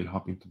people that will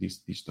hop into this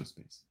digital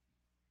space.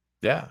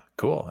 Yeah,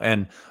 cool.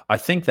 And I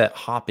think that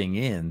hopping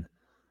in,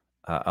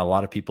 a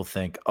lot of people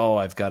think, oh,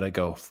 I've got to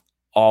go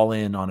all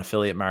in on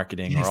affiliate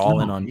marketing or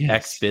all in on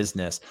X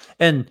business.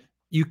 And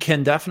you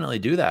can definitely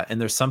do that. And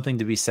there's something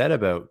to be said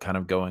about kind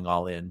of going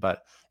all in.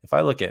 But if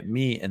I look at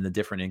me and the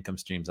different income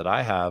streams that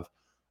I have,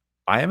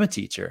 I am a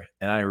teacher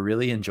and I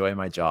really enjoy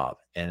my job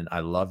and I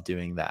love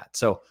doing that.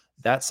 So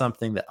that's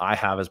something that I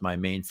have as my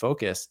main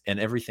focus, and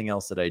everything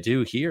else that I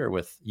do here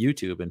with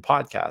YouTube and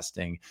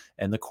podcasting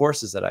and the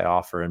courses that I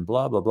offer and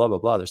blah, blah, blah, blah,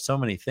 blah. There's so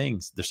many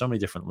things. There's so many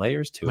different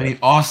layers to it. So many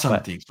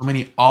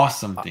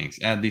awesome things.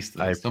 Add this to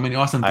this. So many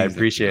awesome things. I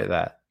appreciate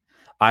that.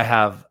 I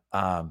have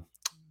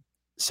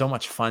so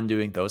much fun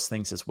doing those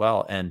things as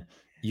well. And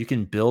you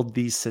can build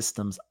these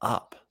systems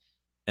up.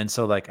 And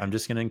so I'm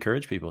just going to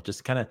encourage people,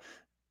 just kind of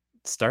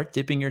start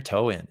dipping your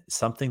toe in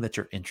something that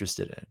you're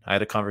interested in. I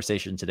had a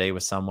conversation today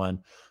with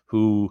someone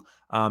who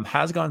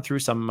has gone through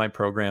some of my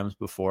programs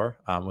before,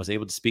 was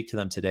able to speak to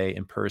them today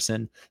in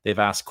person. They've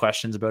asked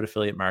questions about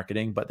affiliate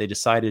marketing, but they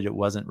decided it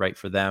wasn't right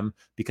for them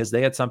because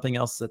they had something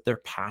else that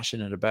they're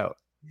passionate about.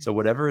 So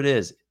whatever it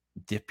is,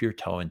 dip your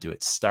toe into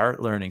it.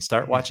 Start learning,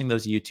 start watching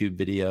those YouTube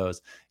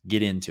videos,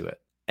 get into it.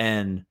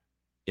 And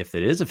if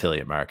it is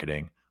affiliate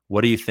marketing,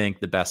 what do you think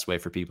the best way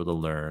for people to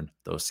learn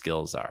those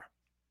skills are?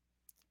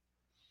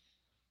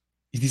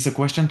 Is this a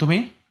question to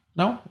me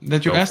now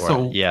that you Go asked? for it.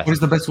 So Yes. what is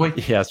the best way?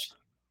 Yes.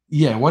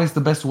 Yeah, what is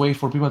the best way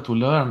for people to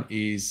learn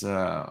is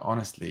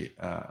honestly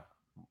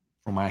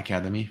from my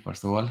academy,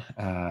 first of all.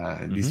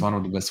 This is one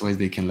of the best ways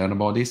they can learn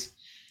about this.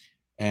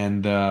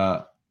 And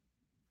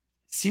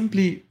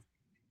simply,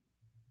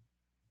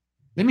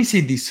 let me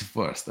say this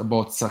first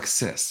about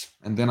success.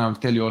 And then I'll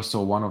tell you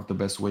also one of the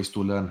best ways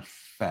to learn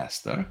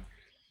faster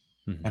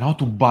and how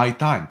to buy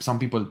time. Some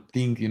people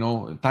think,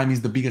 time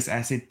is the biggest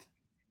asset,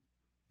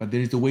 but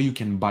there is a way you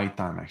can buy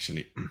time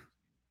actually.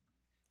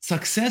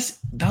 Success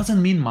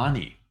doesn't mean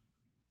money.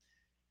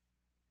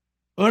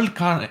 Earl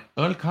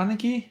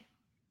Carnegie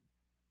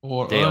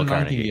or Dale Earl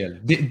Carnegie.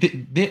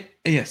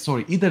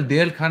 Nightingale. Either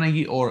Dale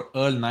Carnegie or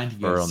Earl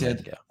Nightingale Earl said,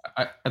 Nightingale.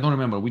 I don't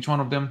remember which one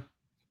of them.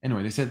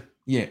 Anyway, they said,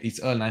 yeah, it's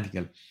Earl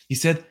Nightingale. He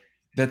said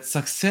that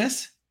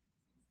success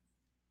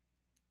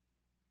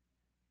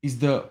is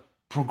the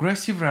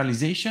progressive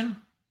realization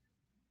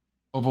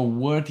of a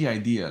worthy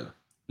ideal.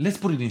 Let's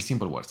put it in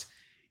simple words.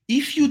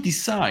 If you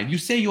decide, you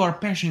say you are a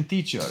passionate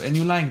teacher and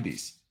you like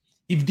this,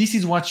 if this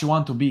is what you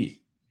want to be,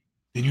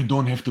 then you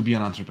don't have to be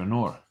an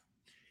entrepreneur.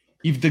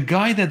 If the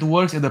guy that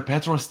works at the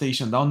petrol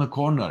station down the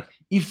corner,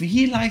 if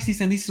he likes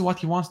this and this is what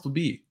he wants to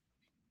be,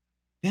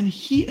 then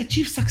he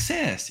achieves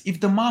success. If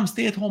the mom,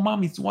 stay-at-home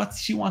mom, is what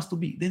she wants to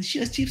be, then she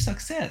achieves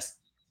success.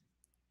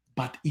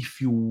 But if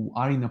you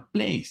are in a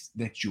place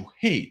that you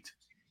hate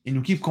and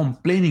you keep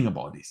complaining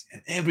about this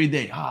and every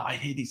day, I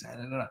hate this,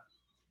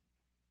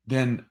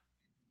 then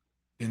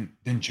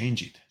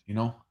change it,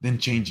 then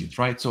change it,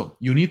 right? So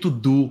you need to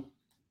do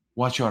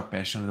what you are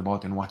passionate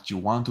about and what you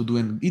want to do.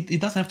 And it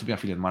doesn't have to be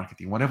affiliate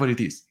marketing, whatever it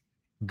is,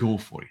 go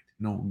for it.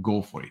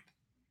 Go for it.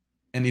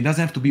 And it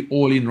doesn't have to be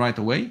all in right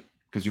away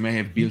because you may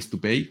have bills to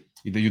pay.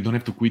 You don't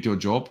have to quit your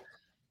job.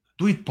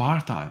 Do it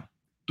part-time.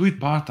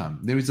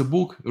 There is a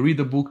book, read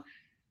the book,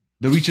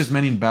 The Richest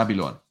Man in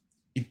Babylon.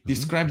 It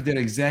describes there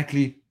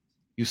exactly,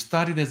 you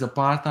started as a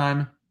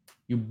part-time,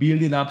 you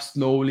build it up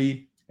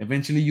slowly,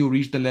 eventually you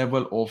reach the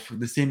level of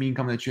the same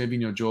income that you have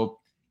in your job.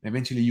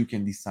 Eventually you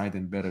can decide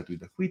and better to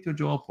either quit your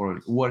job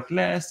or work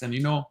less and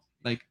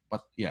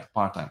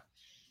part-time.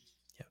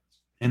 Yeah.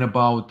 And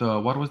about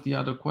what was the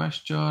other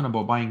question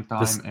about buying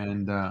time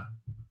and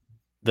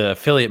the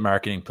affiliate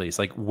marketing, please?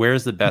 Like,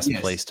 where's the best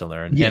place to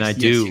learn? Yes, and I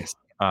do,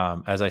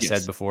 as I yes.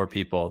 said before,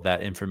 people,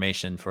 that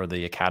information for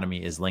the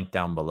academy is linked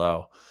down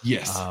below.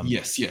 Yes.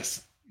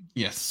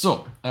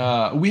 So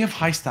we have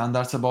high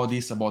standards about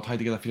this, about how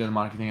to get affiliate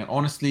marketing. And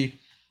honestly,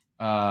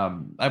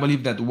 I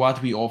believe that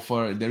what we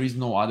offer, there is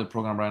no other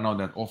program right now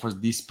that offers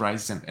these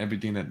prices and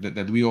everything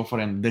that we offer,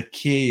 and the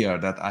care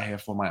that I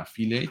have for my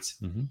affiliates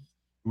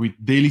with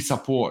daily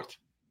support.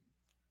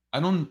 I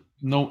don't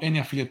know any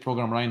affiliate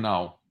program right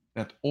now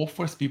that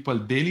offers people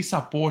daily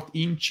support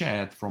in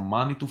chat from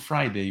Monday to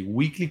Friday,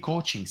 weekly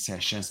coaching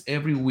sessions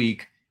every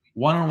week,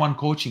 one-on-one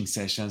coaching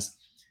sessions.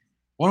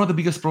 One of the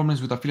biggest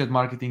problems with affiliate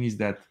marketing is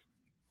that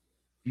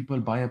people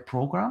buy a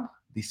program,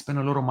 they spend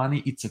a lot of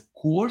money, it's a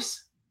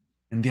course,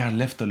 and they are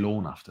left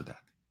alone after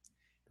that.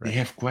 Right. They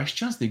have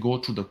questions, they go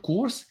through the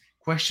course,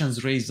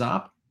 questions raise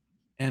up,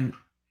 and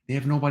they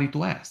have nobody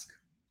to ask.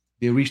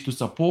 They reach to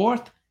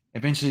support,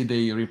 eventually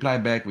they reply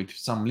back with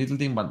some little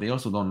thing, but they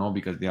also don't know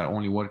because they are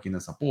only working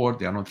as support,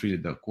 they are not really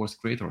the course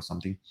creator or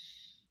something,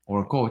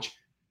 or a coach.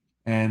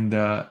 And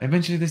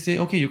eventually they say,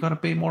 okay, you gotta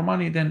pay more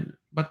money then,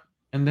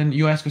 and then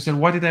you ask yourself,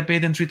 why did I pay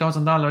them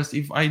 $3,000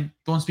 if I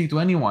don't speak to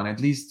anyone? At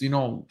least,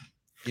 so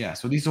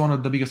this is one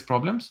of the biggest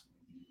problems.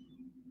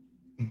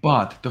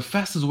 But the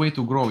fastest way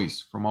to grow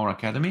is from our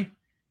academy,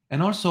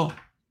 and also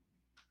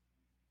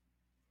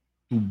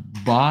to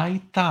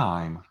buy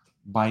time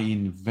by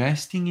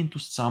investing into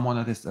someone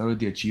that has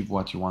already achieved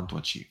what you want to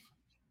achieve.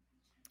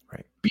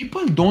 Right?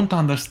 People don't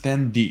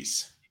understand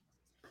this.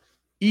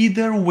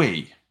 Either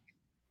way,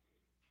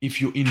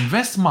 if you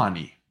invest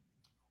money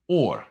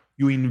or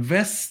you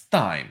invest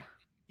time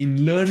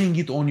in learning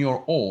it on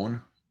your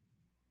own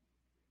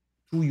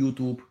through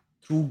YouTube,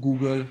 through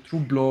Google,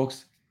 through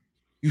blogs,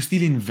 you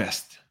still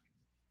invest.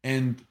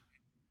 And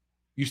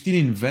you still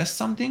invest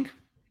something,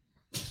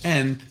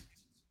 and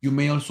you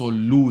may also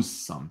lose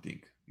something.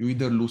 You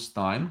either lose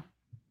time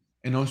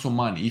and also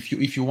money.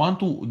 If you want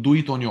to do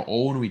it on your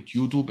own with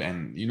YouTube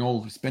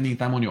and spending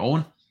time on your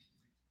own,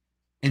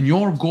 and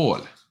your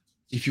goal,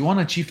 if you want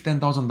to achieve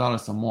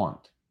 $10,000 a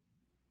month,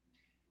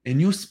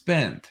 and you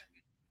spend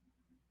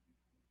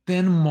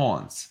 10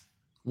 months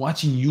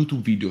watching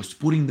YouTube videos,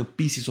 putting the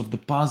pieces of the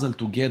puzzle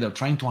together,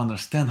 trying to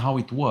understand how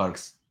it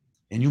works,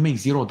 and you make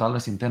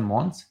 $0 in 10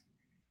 months,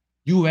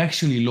 you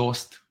actually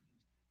lost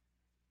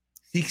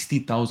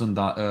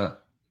 $60,000,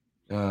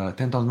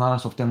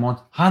 $10,000 of 10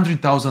 months,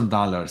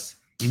 $100,000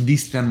 in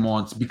these 10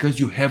 months because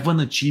you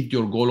haven't achieved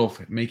your goal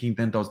of making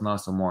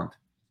 $10,000 a month,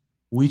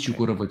 which you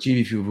could have achieved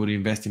if you would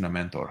invest in a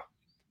mentor.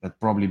 That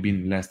probably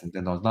been less than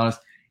 $10,000,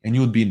 and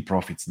you'd be in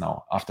profits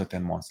now after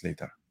 10 months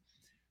later.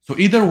 So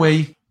either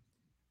way,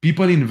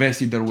 people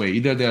invest either way,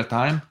 either their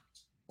time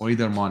or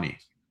either money.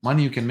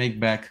 money you can make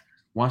back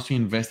once you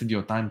invested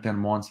your time 10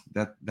 months.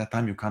 That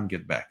time you can't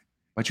get back,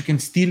 but you can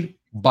still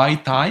buy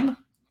time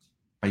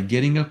by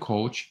getting a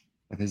coach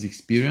that has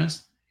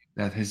experience,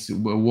 that has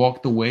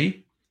walked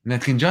away, and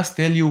that can just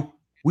tell you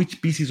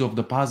which pieces of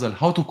the puzzle,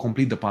 how to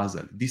complete the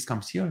puzzle. This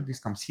comes here, this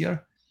comes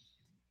here.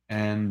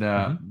 And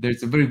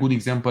there's a very good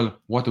example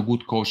what a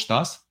good coach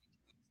does.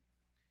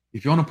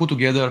 If you want to put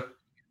together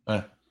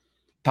a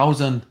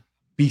 1,000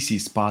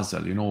 pieces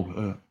puzzle,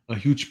 a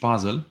huge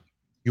puzzle,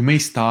 you may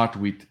start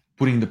with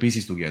putting the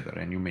pieces together,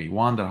 and you may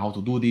wonder how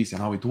to do this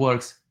and how it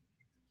works.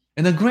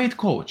 And a great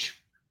coach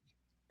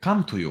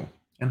come to you,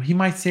 and he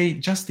might say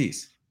just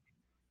this: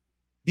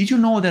 did you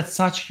know that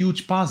such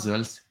huge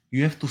puzzles,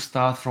 you have to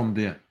start from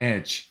the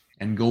edge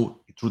and go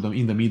through them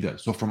in the middle?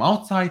 So from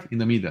outside in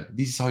the middle,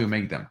 this is how you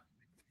make them.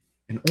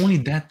 And only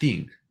that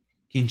thing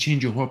can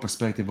change your whole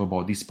perspective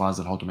about this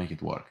puzzle, how to make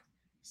it work.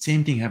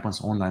 Same thing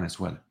happens online as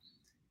well.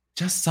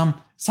 Just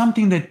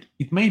something that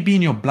it may be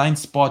in your blind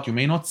spot, you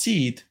may not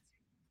see it,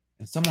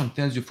 and someone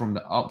tells you from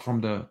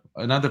the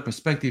another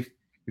perspective,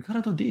 you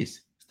gotta do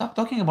this. Stop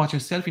talking about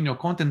yourself in your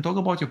content, talk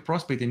about your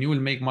prospect, and you will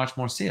make much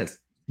more sales.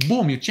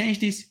 Boom, you change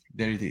this,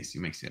 there it is,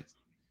 you make sales.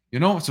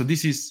 So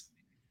this is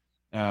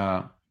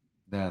something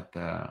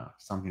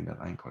that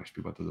I encourage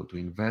people to do, to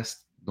invest.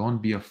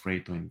 Don't be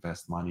afraid to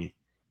invest money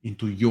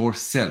into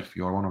yourself.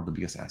 You are one of the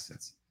biggest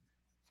assets.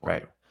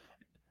 Right.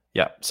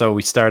 Yeah. So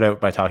we start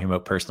out by talking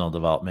about personal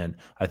development.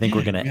 I think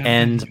we're going to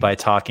end by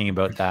talking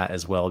about that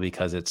as well,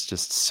 because it's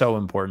just so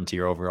important to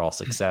your overall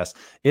success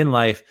in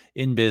life,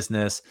 in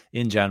business,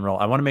 in general.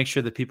 I want to make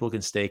sure that people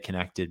can stay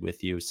connected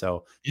with you.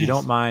 So if you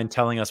don't mind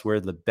telling us where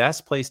the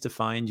best place to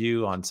find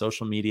you on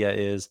social media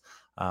is,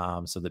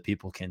 so that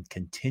people can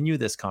continue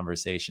this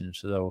conversation,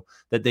 so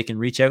that they can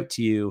reach out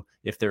to you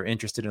if they're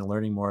interested in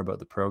learning more about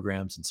the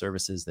programs and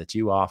services that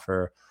you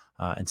offer,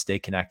 and stay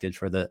connected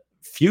for the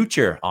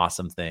future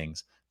awesome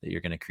things that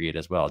you're going to create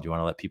as well. Do you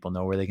want to let people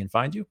know where they can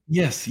find you?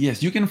 Yes.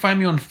 You can find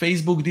me on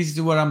Facebook. This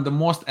is where I'm the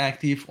most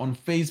active, on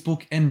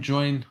Facebook, and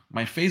join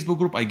my Facebook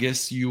group. I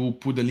guess you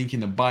put the link in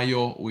the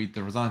bio with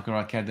the Razvan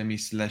Academy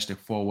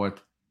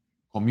 /tech-forward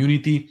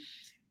community.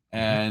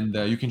 And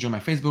you can join my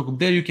Facebook group.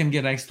 There you can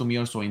get access to me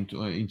also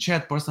in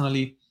chat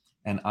personally.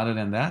 And other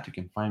than that, you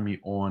can find me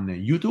on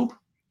YouTube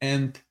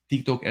and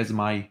TikTok as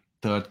my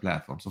third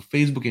platform. So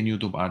Facebook and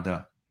YouTube are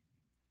the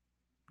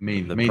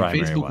main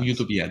Facebook, ones.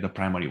 YouTube, the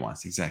primary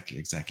ones.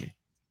 Exactly.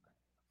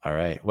 All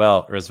right.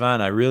 Well,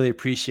 Razvan, I really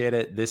appreciate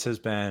it. This has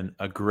been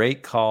a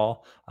great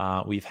call.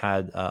 We've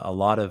had a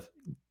lot of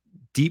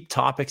deep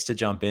topics to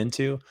jump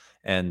into,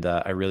 and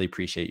I really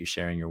appreciate you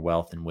sharing your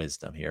wealth and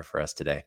wisdom here for us today.